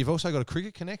 But you've also got a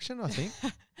cricket connection, I think.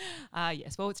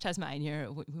 Yes, well, it's Tasmania.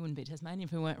 We wouldn't be Tasmania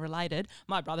if we weren't related.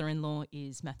 My brother-in-law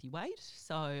is Matthew Wade,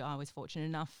 so I was fortunate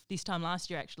enough this time last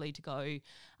year actually to go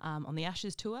on the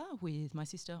Ashes tour with my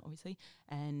sister, obviously,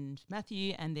 and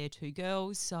Matthew and their two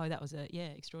girls. So that was a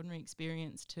extraordinary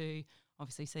experience to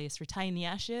obviously see us retain the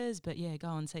Ashes, but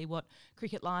go and see what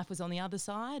cricket life was on the other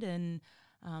side, and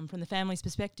from the family's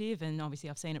perspective, and obviously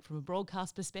I've seen it from a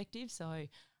broadcast perspective. So.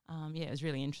 It was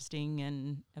really interesting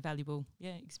and a valuable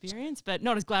experience, but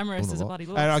not as glamorous as it bloody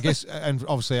looks. And I guess, and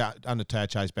obviously under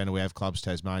THA's banner, we have Clubs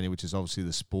Tasmania, which is obviously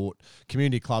the sport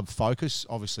community club focus.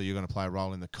 Obviously, you're going to play a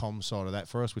role in the comm side of that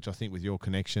for us, which I think with your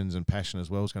connections and passion as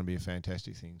well is going to be a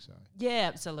fantastic thing. So yeah,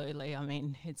 absolutely. I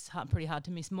mean, it's pretty hard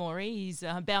to miss Maury. He's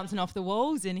bouncing off the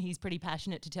walls, and he's pretty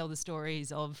passionate to tell the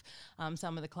stories of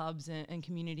some of the clubs and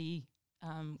community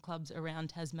clubs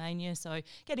around Tasmania. So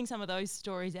getting some of those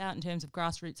stories out in terms of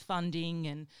grassroots funding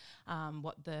and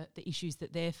what the issues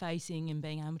that they're facing, and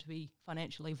being able to be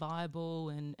financially viable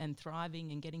and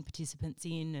thriving, and getting participants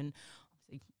in, and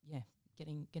obviously,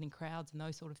 getting crowds and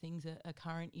those sort of things are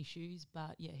current issues.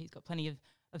 But he's got plenty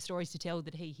of stories to tell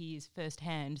that he hears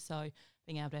firsthand. So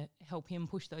being able to help him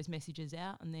push those messages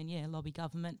out, and then lobby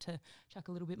government to chuck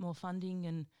a little bit more funding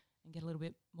and get a little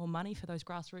bit more money for those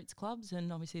grassroots clubs.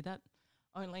 And obviously that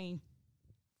only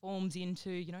forms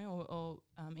into, or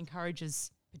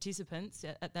encourages participants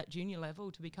at that junior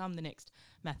level to become the next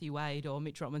Matthew Wade or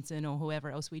Mitch Robinson or whoever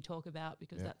else we talk about,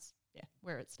 because that's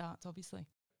where it starts, obviously.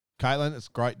 Katelyn, it's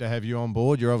great to have you on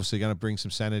board. You're obviously going to bring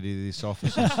some sanity to this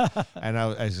office. And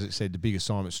as I said, the big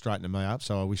assignment's straightening me up,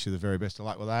 so I wish you the very best of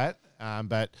luck with that.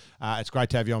 But it's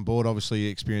great to have you on board. Obviously,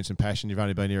 your experience and passion. You've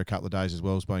only been here a couple of days as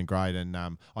well. It's been great. And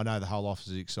I know the whole office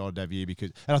is excited to have you,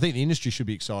 and I think the industry should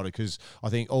be excited, because I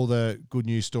think all the good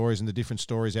news stories and the different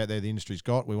stories out there the industry's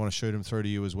got, we want to shoot them through to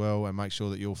you as well and make sure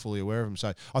that you're fully aware of them.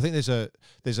 So I think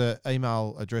there's a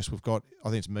email address we've got. I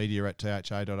think it's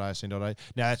media@tha.asn.au. Now,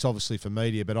 that's obviously for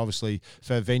media, but obviously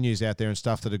for venues out there and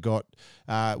stuff that have got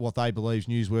what they believe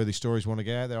newsworthy stories want to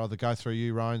get out there, either go through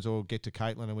you, Rones, or get to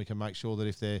Katelyn, and we can make sure that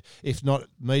if not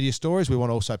media stories, we want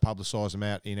to also publicise them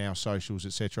out in our socials,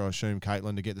 etc. I assume,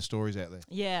 Katelyn, to get the stories out there.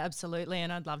 Yeah, absolutely.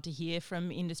 And I'd love to hear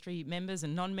from industry members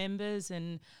and non-members,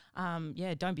 and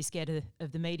don't be scared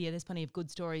of the media. There's plenty of good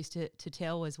stories to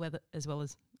tell as well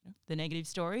as the negative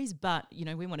stories, but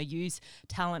we want to use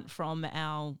talent from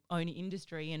our own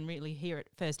industry and really hear it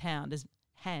firsthand,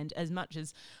 as much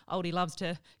as Oldie loves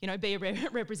to, be a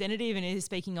representative and is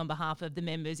speaking on behalf of the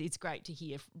members. It's great to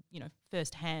hear,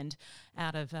 firsthand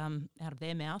out of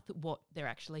their mouth what they're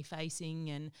actually facing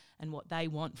and what they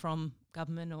want from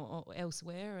government or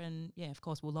elsewhere. And of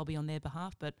course, we'll lobby on their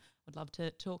behalf, but I'd love to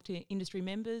talk to industry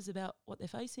members about what they're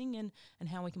facing and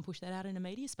how we can push that out in a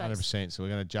media space. 100%. So we're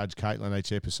going to judge Katelyn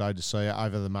each episode to see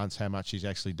over the months how much she's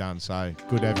actually done. So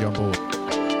good to have you on board.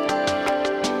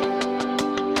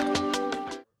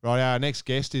 Right, our next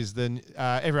guest is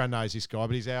everyone knows this guy,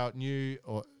 but he's our new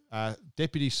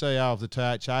Deputy CEO of the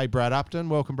THA, Brad Upton.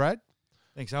 Welcome, Brad.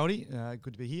 Thanks, Oldie.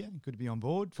 Good to be here. Good to be on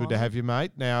board. Good to have you,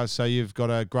 mate. Now, so you've got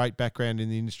a great background in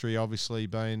the industry, obviously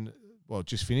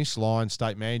just finished Lions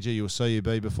State Manager. You were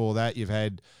CUB before that. You've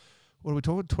had, what are we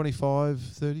talking, 25,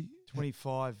 30?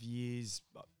 25 years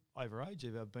over age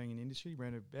of being in the industry,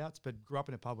 roundabouts, but grew up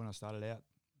in a pub when I started out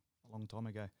a long time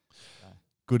ago.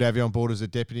 Good to have you on board as a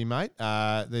deputy, mate.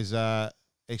 There's a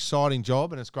exciting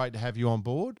job, and it's great to have you on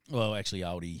board. Well, actually,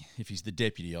 Oldie, if he's the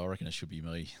deputy, I reckon it should be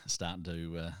me starting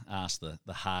to ask the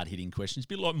hard-hitting questions. A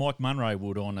bit like Mike Munro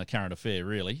would on A Current Affair,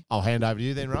 really. I'll hand over to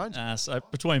you then, Ryan. So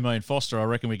between me and Foster, I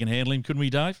reckon we can handle him, couldn't we,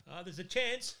 Dave? There's a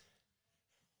chance.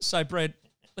 So, Brad,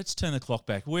 let's turn the clock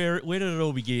back. Where did it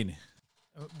all begin?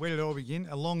 Where did it all begin?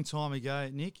 A long time ago,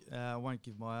 Nick. I won't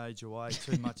give my age away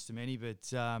too much to many,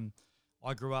 but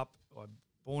I grew up,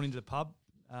 born into the pub,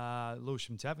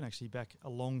 Lewisham Tavern, actually back a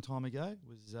long time ago. It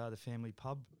was the family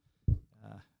pub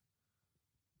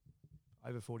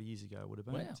over 40 years ago it would have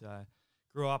been. Wow. So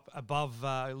grew up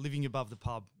living above the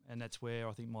pub, and that's where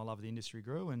I think my love of the industry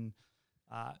grew, and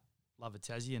love of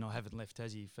Tassie, and I haven't left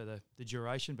Tassie for the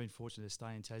duration. Been fortunate to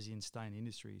stay in Tassie and stay in the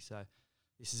industry. So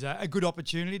this is a good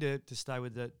opportunity to stay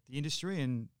with the industry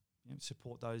and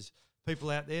support those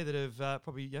people out there that have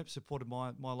probably supported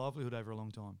my livelihood over a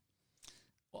long time.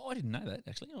 Well, I didn't know that,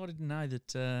 actually. I didn't know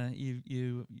that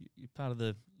you're part of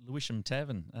the Lewisham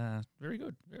Tavern. Very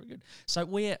good, very good. So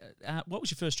what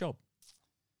was your first job?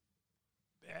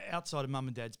 Outside of mum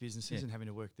and dad's businesses and having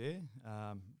to work there,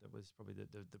 that was probably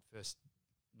the first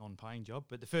non-paying job.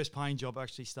 But the first paying job I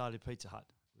actually started at Pizza Hut.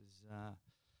 It was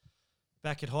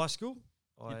back at high school.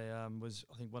 I was,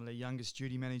 I think, one of the youngest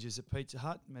duty managers at Pizza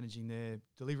Hut, managing their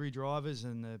delivery drivers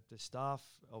and the staff.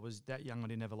 I was that young, I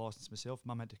didn't have a licence myself.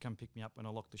 Mum had to come pick me up when I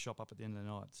locked the shop up at the end of the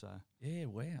night. So yeah,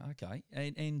 wow, okay.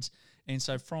 And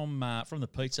so from the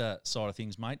pizza side of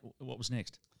things, mate, what was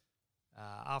next?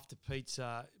 After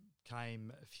pizza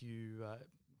came a few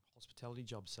hospitality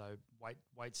jobs, so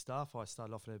wait staff. I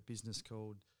started off at a business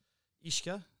called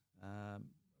Ishka.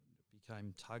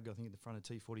 Became Tug, I think, at the front of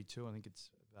T42. I think it's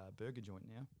burger joint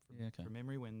now, from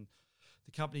memory. When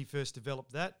the company first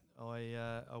developed that,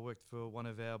 I worked for one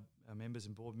of our members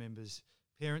and board members'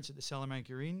 parents at the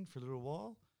Salamanca Inn for a little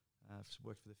while.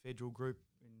 Worked for the Federal Group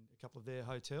in a couple of their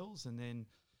hotels, and then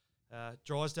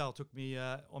Drysdale took me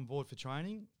on board for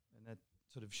training, and that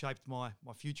sort of shaped my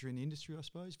future in the industry, I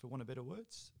suppose, for want of better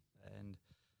words. And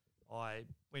I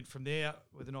went from there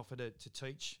with an offer to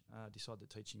teach. Decided that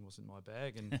teaching wasn't my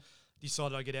bag, and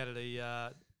decided I'd get out of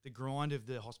the grind of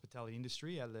the hospitality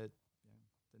industry, out of the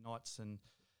nights and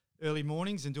early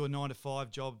mornings, and do a 9-to-5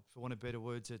 job, for want of better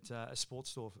words, at a sports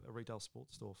store, a retail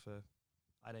sports store, for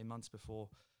 18 months before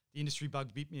the industry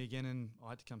bug bit me again, and I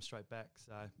had to come straight back.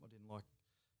 So I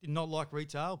did not like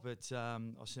retail, but I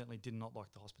certainly did not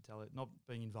like the hospitality, not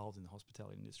being involved in the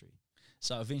hospitality industry.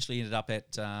 So eventually ended up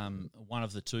at one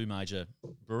of the two major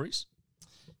breweries.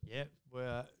 Yeah,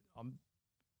 where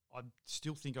I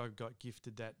still think I got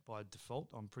gifted that by default.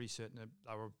 I'm pretty certain that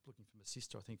they were looking for my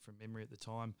sister, I think, from memory at the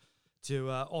time, to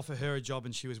offer her a job,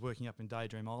 and she was working up in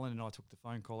Daydream Island, and I took the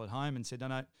phone call at home and said, no,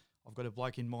 I've got a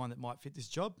bloke in mind that might fit this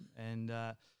job, and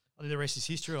I think the rest is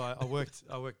history. I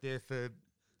worked there for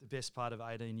the best part of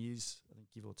 18 years, I think,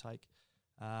 give or take,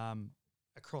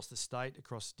 across the state,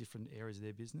 across different areas of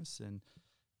their business. And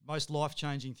most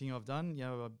life-changing thing I've done,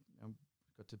 I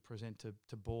got to present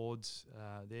to boards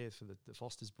there for the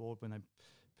Foster's board when they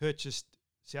purchased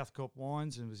Southcorp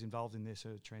Wines, and was involved in their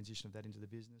sort of transition of that into the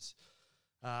business.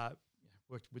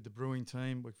 Worked with the brewing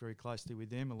team, worked very closely with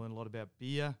them. I learned a lot about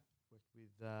beer, worked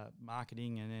with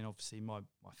marketing, and then obviously my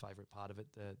favourite part of it,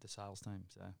 the sales team.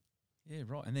 So yeah,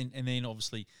 right. And then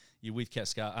obviously you're with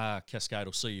Cascade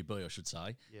or CUB, I should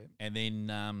say. Yeah. And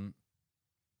then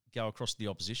go across to the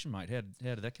opposition, mate. How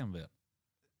did that come about?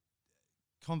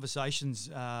 Conversations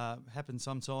happen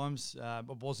sometimes. It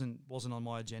wasn't on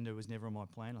my agenda. It was never on my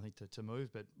plan, I think, to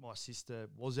move. But my sister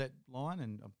was at Lion,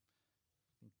 and I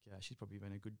think she's probably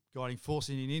been a good guiding force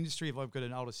in the industry. If I've got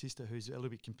an older sister who's a little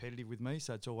bit competitive with me,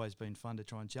 so it's always been fun to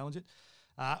try and challenge it.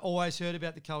 Always heard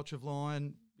about the culture of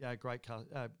Lion. Great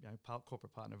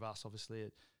corporate partner of us, obviously,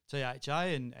 at THA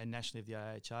and nationally of the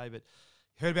AHA. But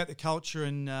heard about the culture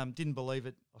and didn't believe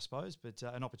it, I suppose. But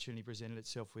an opportunity presented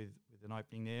itself with an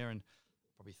opening there, and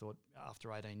probably thought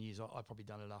after 18 years I'd probably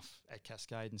done enough at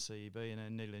Cascade and CUB, and I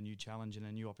needed a new challenge and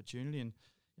a new opportunity. And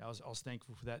I was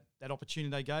thankful for that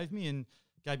opportunity they gave me, and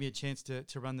gave me a chance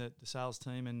to run the sales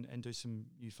team and do some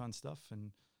new fun stuff.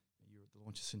 And you were at the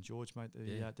launch of St George, mate.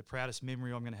 The proudest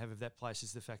memory I'm going to have of that place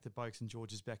is the fact that Boak St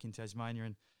George is back in Tasmania,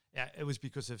 and it was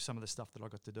because of some of the stuff that I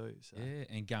got to do. So. Yeah,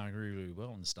 and going really, really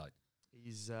well in the state.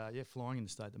 He's flying in the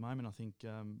state at the moment. I think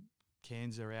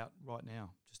cans are out right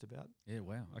now, just about. Yeah,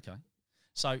 wow, okay.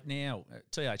 So now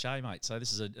THA, mate. So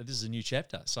this is a new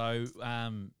chapter. So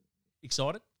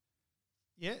excited?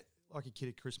 Yeah, like a kid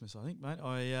at Christmas, I think, mate.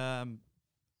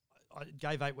 I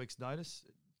gave 8 weeks' notice.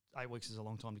 8 weeks is a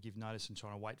long time to give notice and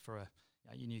trying to wait for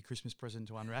your new Christmas present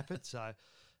to unwrap it. So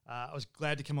I was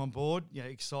glad to come on board.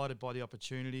 Excited by the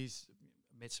opportunities.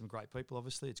 Met some great people.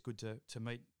 Obviously, it's good to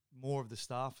meet more of the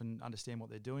staff and understand what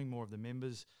they're doing. More of the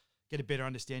members, get a better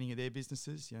understanding of their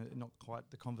businesses. Not quite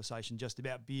the conversation just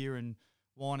about beer and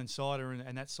wine and cider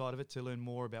and that side of it, to learn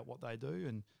more about what they do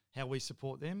and how we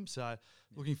support them. So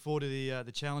looking forward to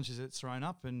the challenges that's thrown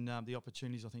up and the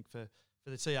opportunities, I think, for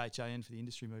the THA and for the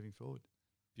industry moving forward.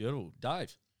 Beautiful.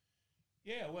 Dave?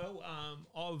 Yeah, well,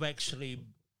 I've actually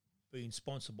been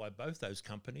sponsored by both those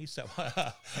companies. So,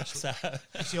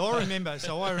 See, I remember.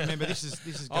 This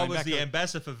is I going was back. the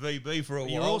ambassador for VB for a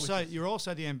while. You're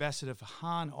also the ambassador for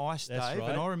Hahn Ice, Dave. That's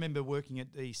right. And I remember working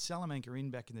at the Salamanca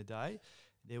Inn back in the day.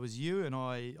 There was you and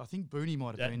I think Booney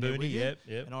might have been there with you.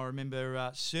 Yep. And I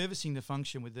remember servicing the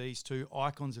function with these two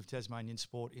icons of Tasmanian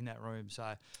sport in that room.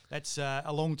 So that's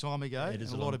a long time ago. It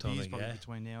is and a lot long of time beers ago. probably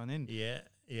between now and then. Yeah.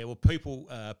 Well, people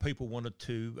wanted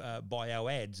to buy our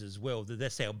ads as well.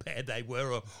 That's how bad they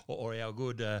were, or how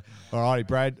good. All righty,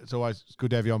 Brad. It's always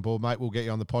good to have you on board, mate. We'll get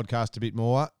you on the podcast a bit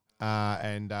more.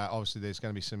 And obviously there's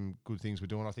going to be some good things we're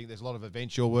doing. I think there's a lot of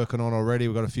events you're working on already.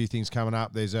 We've got a few things coming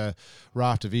up. There's a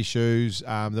raft of issues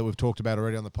that we've talked about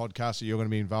already on the podcast that you're going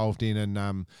to be involved in.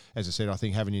 And as I said, I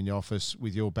think having you in the office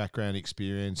with your background,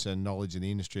 experience and knowledge in the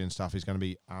industry and stuff is going to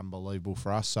be unbelievable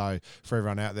for us. So for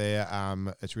everyone out there,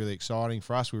 it's really exciting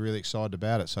for us. We're really excited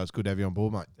about it. So it's good to have you on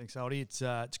board, mate. Thanks, Oldie.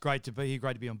 It's great to be here,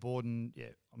 great to be on board. And yeah,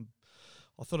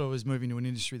 I thought I was moving to an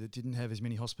industry that didn't have as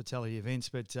many hospitality events,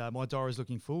 but my diary's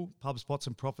looking full. Pub spots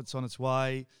and profits on its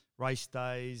way, race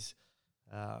days.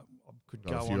 I could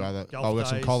Got go a few on. other. Golf We've got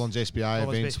some days, Collins SBA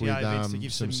events SBA with events to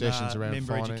give some sessions around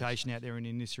member finance. education out there in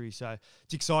the industry. So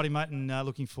it's exciting, mate, and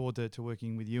looking forward to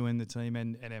working with you and the team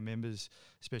and our members,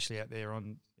 especially out there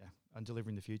on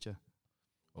delivering the future.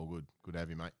 All good. Good to have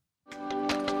you, mate.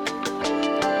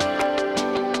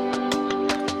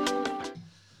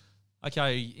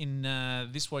 Okay, in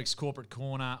this week's Corporate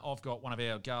Corner, I've got one of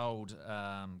our gold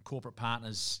corporate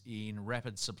partners in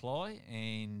Rapid Supply,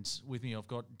 and with me I've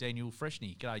got Daniel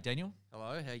Freshney. G'day, Daniel.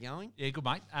 Hello, how you going? Yeah, good,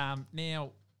 mate.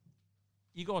 Now,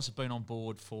 you guys have been on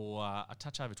board for a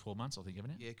touch over 12 months, I think,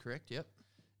 haven't you? Yeah, correct, yep.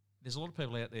 There's a lot of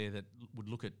people out there that would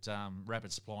look at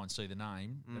Rapid Supply and see the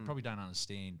name. They probably don't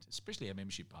understand, especially our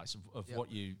membership base, of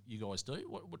what you guys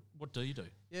do. What do you do?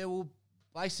 Yeah, well,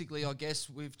 basically, I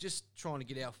guess we're trying to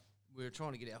get our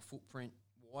footprint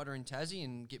wider in Tassie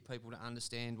and get people to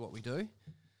understand what we do.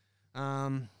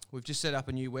 We've just set up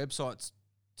a new website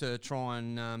to try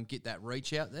and get that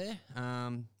reach out there.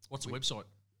 What's the website?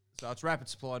 So it's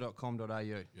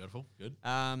rapidsupply.com.au. Beautiful, good.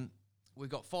 We've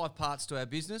got 5 parts to our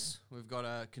business. We've got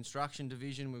a construction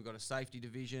division, we've got a safety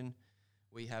division,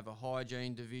 we have a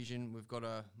hygiene division, we've got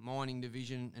a mining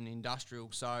division and industrial.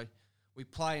 So we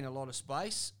play in a lot of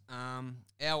space.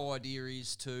 Our idea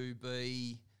is to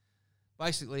be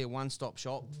basically a one-stop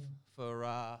shop for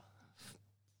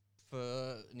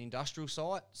an industrial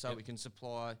site. So we can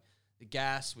supply the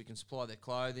gas, we can supply their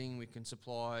clothing, we can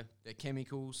supply their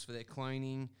chemicals for their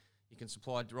cleaning. You can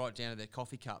supply right down to their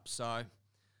coffee cups. So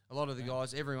a lot of the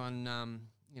guys, everyone,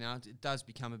 it does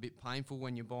become a bit painful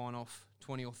when you're buying off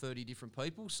 20 or 30 different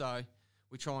people. So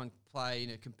we try and play in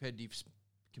a competitive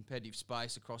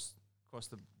space across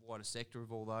the wider sector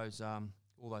of all those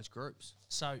groups.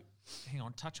 So, hang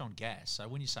on, touch on gas. So,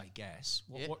 when you say gas,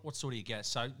 what sort of gas?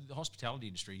 So, the hospitality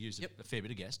industry uses a fair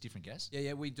bit of gas, different gas.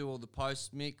 Yeah, we do all the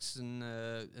post mix and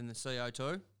the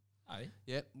CO2. Oh, yeah?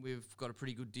 Yep, we've got a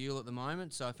pretty good deal at the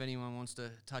moment. So, if anyone wants to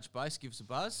touch base, give us a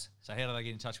buzz. So, how do they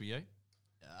get in touch with you?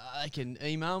 They can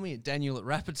email me at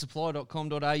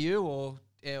daniel@rapidsupply.com.au or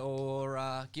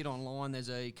get online. There's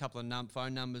a couple of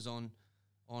phone numbers on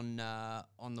the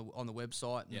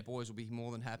website, and the boys will be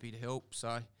more than happy to help.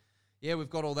 So, yeah, we've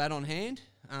got all that on hand.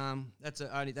 That's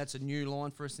a new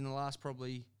line for us in the last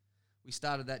we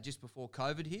started that just before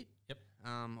COVID hit. Yep.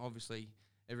 Obviously,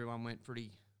 everyone went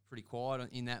pretty quiet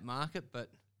in that market, but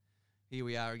here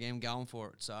we are again going for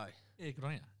it. So, yeah, good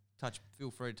on you.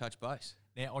 Feel free to touch base.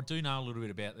 Now, I do know a little bit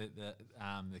about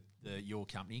your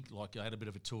company. Like, I had a bit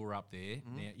of a tour up there.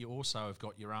 Mm-hmm. Now, you also have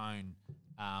got your own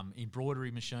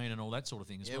embroidery machine and all that sort of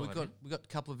thing as well. Yeah, we've got a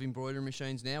couple of embroidery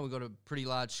machines now. We've got a pretty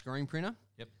large screen printer.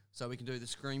 Yep. So we can do the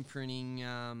screen printing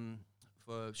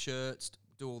for shirts,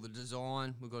 do all the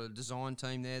design. We've got a design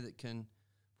team there that can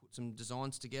put some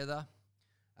designs together.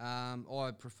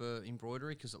 I prefer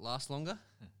embroidery because it lasts longer.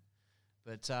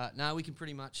 But no, we can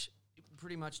pretty much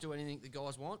do anything the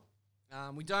guys want.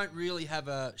 We don't really have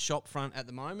a shop front at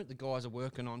the moment. The guys are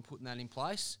working on putting that in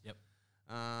place. Yep.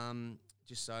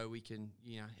 Just so we can,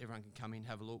 everyone can come in,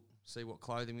 have a look, see what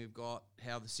clothing we've got,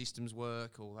 how the systems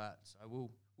work, all that. So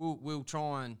we'll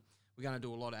try and we're going to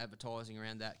do a lot of advertising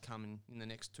around that coming in the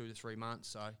next 2 to 3 months.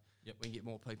 So we can get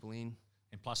more people in.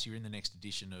 And plus, you're in the next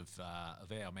edition of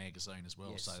our magazine as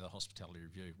well. Yes. So the Hospitality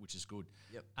Review, which is good.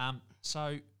 Yep.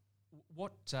 So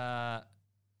what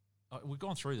we've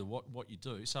gone through what you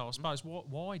do. So I suppose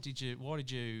why did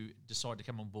you decide to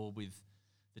come on board with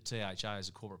the THA as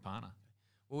a corporate partner?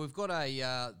 Well, we've got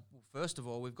first of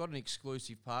all, we've got an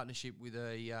exclusive partnership with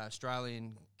a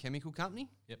Australian chemical company.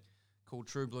 Yep. Called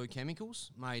True Blue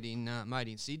Chemicals, made in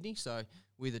Sydney. So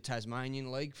with a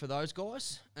Tasmanian league for those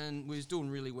guys, and we was doing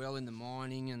really well in the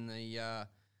mining and the,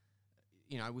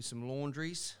 with some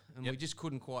laundries, and we just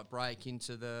couldn't quite break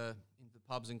into the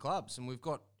pubs and clubs. And we've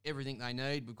got everything they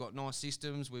need. We've got nice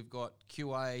systems. We've got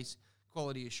QAs,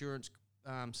 quality assurance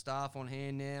staff on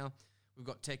hand now. We've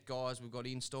got tech guys. We've got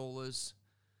installers.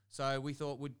 So we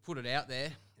thought we'd put it out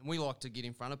there, and we like to get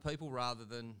in front of people rather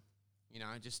than,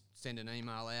 just send an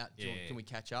email out. Can we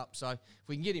catch up? So if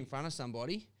we can get in front of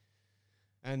somebody,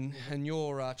 and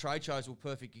your trade shows were a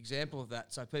perfect example of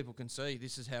that, so people can see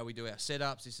this is how we do our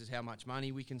setups, this is how much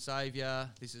money we can save you,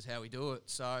 this is how we do it.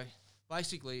 So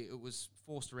basically it was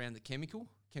forced around the chemical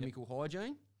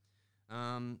hygiene,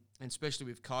 and especially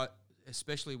with the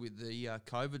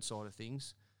COVID side of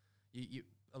things, a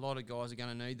lot of guys are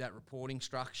going to need that reporting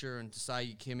structure and to say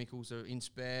your chemicals are in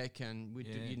spec, and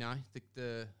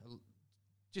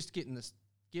just getting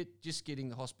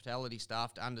the hospitality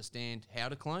staff to understand how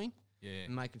to clean,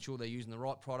 and making sure they're using the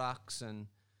right products and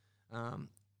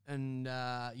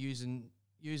using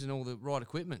all the right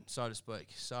equipment, so to speak.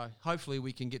 So hopefully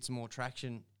we can get some more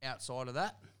traction outside of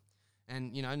that.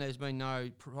 And there's been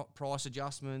no price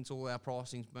adjustments. All our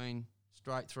pricing's been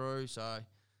straight through. So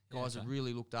guys have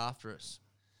really looked after us.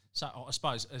 So I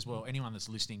suppose as well, anyone that's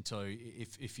listening to,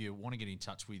 if you want to get in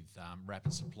touch with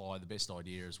Rapid Supply, the best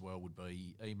idea as well would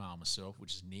be email myself,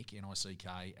 which is Nick, Nick,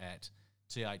 at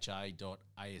tha.asn.au.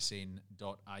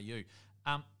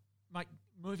 Mate,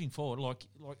 moving forward, like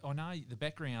I know the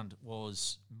background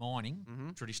was mining. Mm-hmm.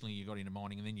 Traditionally, you got into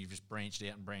mining, and then you've just branched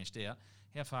out.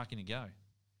 How far can you go?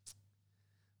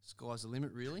 Sky's the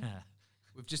limit, really.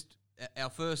 We've just our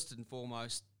first and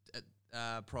foremost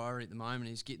priority at the moment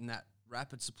is getting that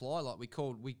Rapid Supply. Like we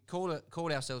called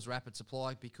ourselves Rapid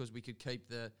Supply because we could keep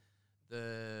the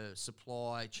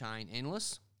supply chain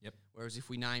endless. Yep. Whereas if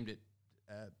we named it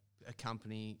a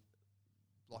company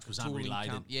like it was a tooling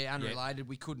unrelated. Unrelated.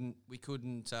 We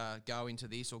couldn't go into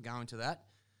this or go into that.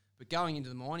 But going into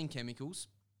the mining chemicals,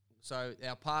 so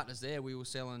our partners there, we were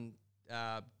selling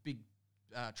big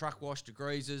truck wash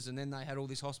degreasers, and then they had all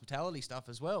this hospitality stuff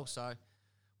as well. So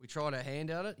we tried our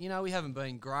hand at it. We haven't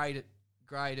been great at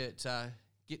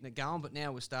getting it going, but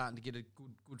now we're starting to get a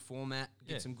good format,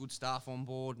 get some good staff on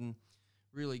board, and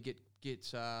really get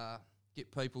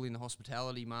people in the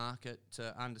hospitality market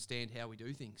to understand how we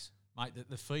do things. Mate,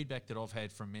 the feedback that I've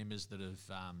had from members that have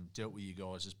dealt with you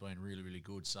guys has been really, really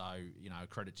good. So,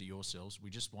 credit to yourselves. We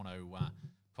just want to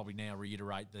probably now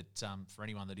reiterate that for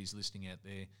anyone that is listening out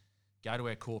there, go to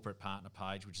our corporate partner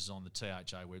page, which is on the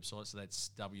THA website. So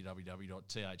that's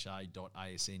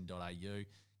www.tha.asn.au.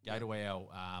 Go to our,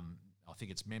 I think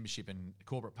it's membership and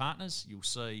corporate partners. You'll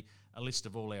see a list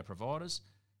of all our providers.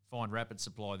 Find Rapid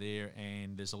Supply there,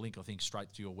 and there's a link, I think,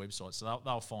 straight to your website. So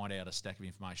they'll find out a stack of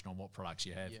information on what products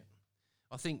you have. Yeah.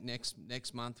 I think next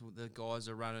month the guys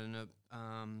are running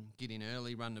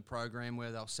running a program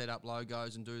where they'll set up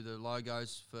logos and do the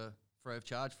logos for free of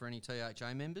charge for any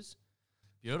THA members.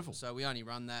 Beautiful. So we only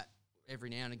run that every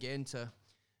now and again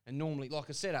and normally, like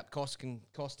a setup cost can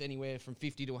cost anywhere from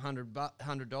 $50 to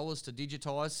 $100 to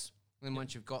digitise. And then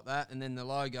once you've got that, and then the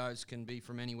logos can be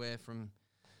from anywhere from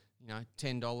 $10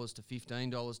 to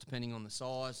 $15 depending on the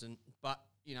size. But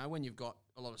when you've got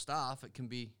a lot of staff, it can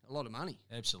be a lot of money.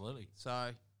 Absolutely.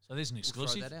 So there's an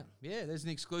exclusive. We'll throw that out. Yeah, there's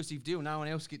an exclusive deal. No one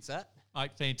else gets that.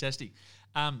 Mate, fantastic.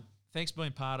 Thanks for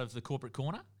being part of the Corporate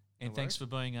Corner, and thanks for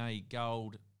being a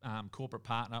gold corporate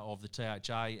partner of the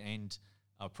THA, and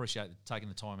I appreciate taking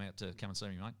the time out to come and see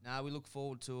me, mate. No, we look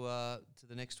forward to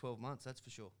the next 12 months, that's for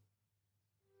sure.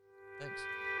 Thanks.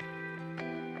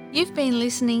 You've been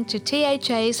listening to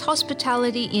THA's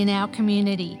Hospitality in Our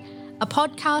Community, a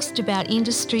podcast about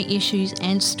industry issues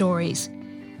and stories.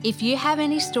 If you have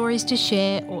any stories to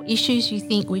share or issues you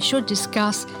think we should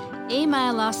discuss,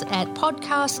 email us at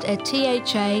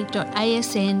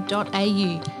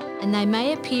podcast@tha.asn.au, and they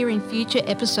may appear in future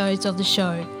episodes of the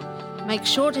show. Make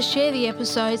sure to share the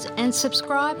episodes and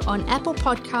subscribe on Apple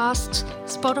Podcasts,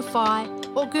 Spotify,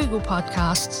 or Google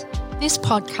Podcasts. This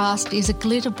podcast is a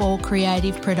Glitterball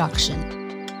creative production.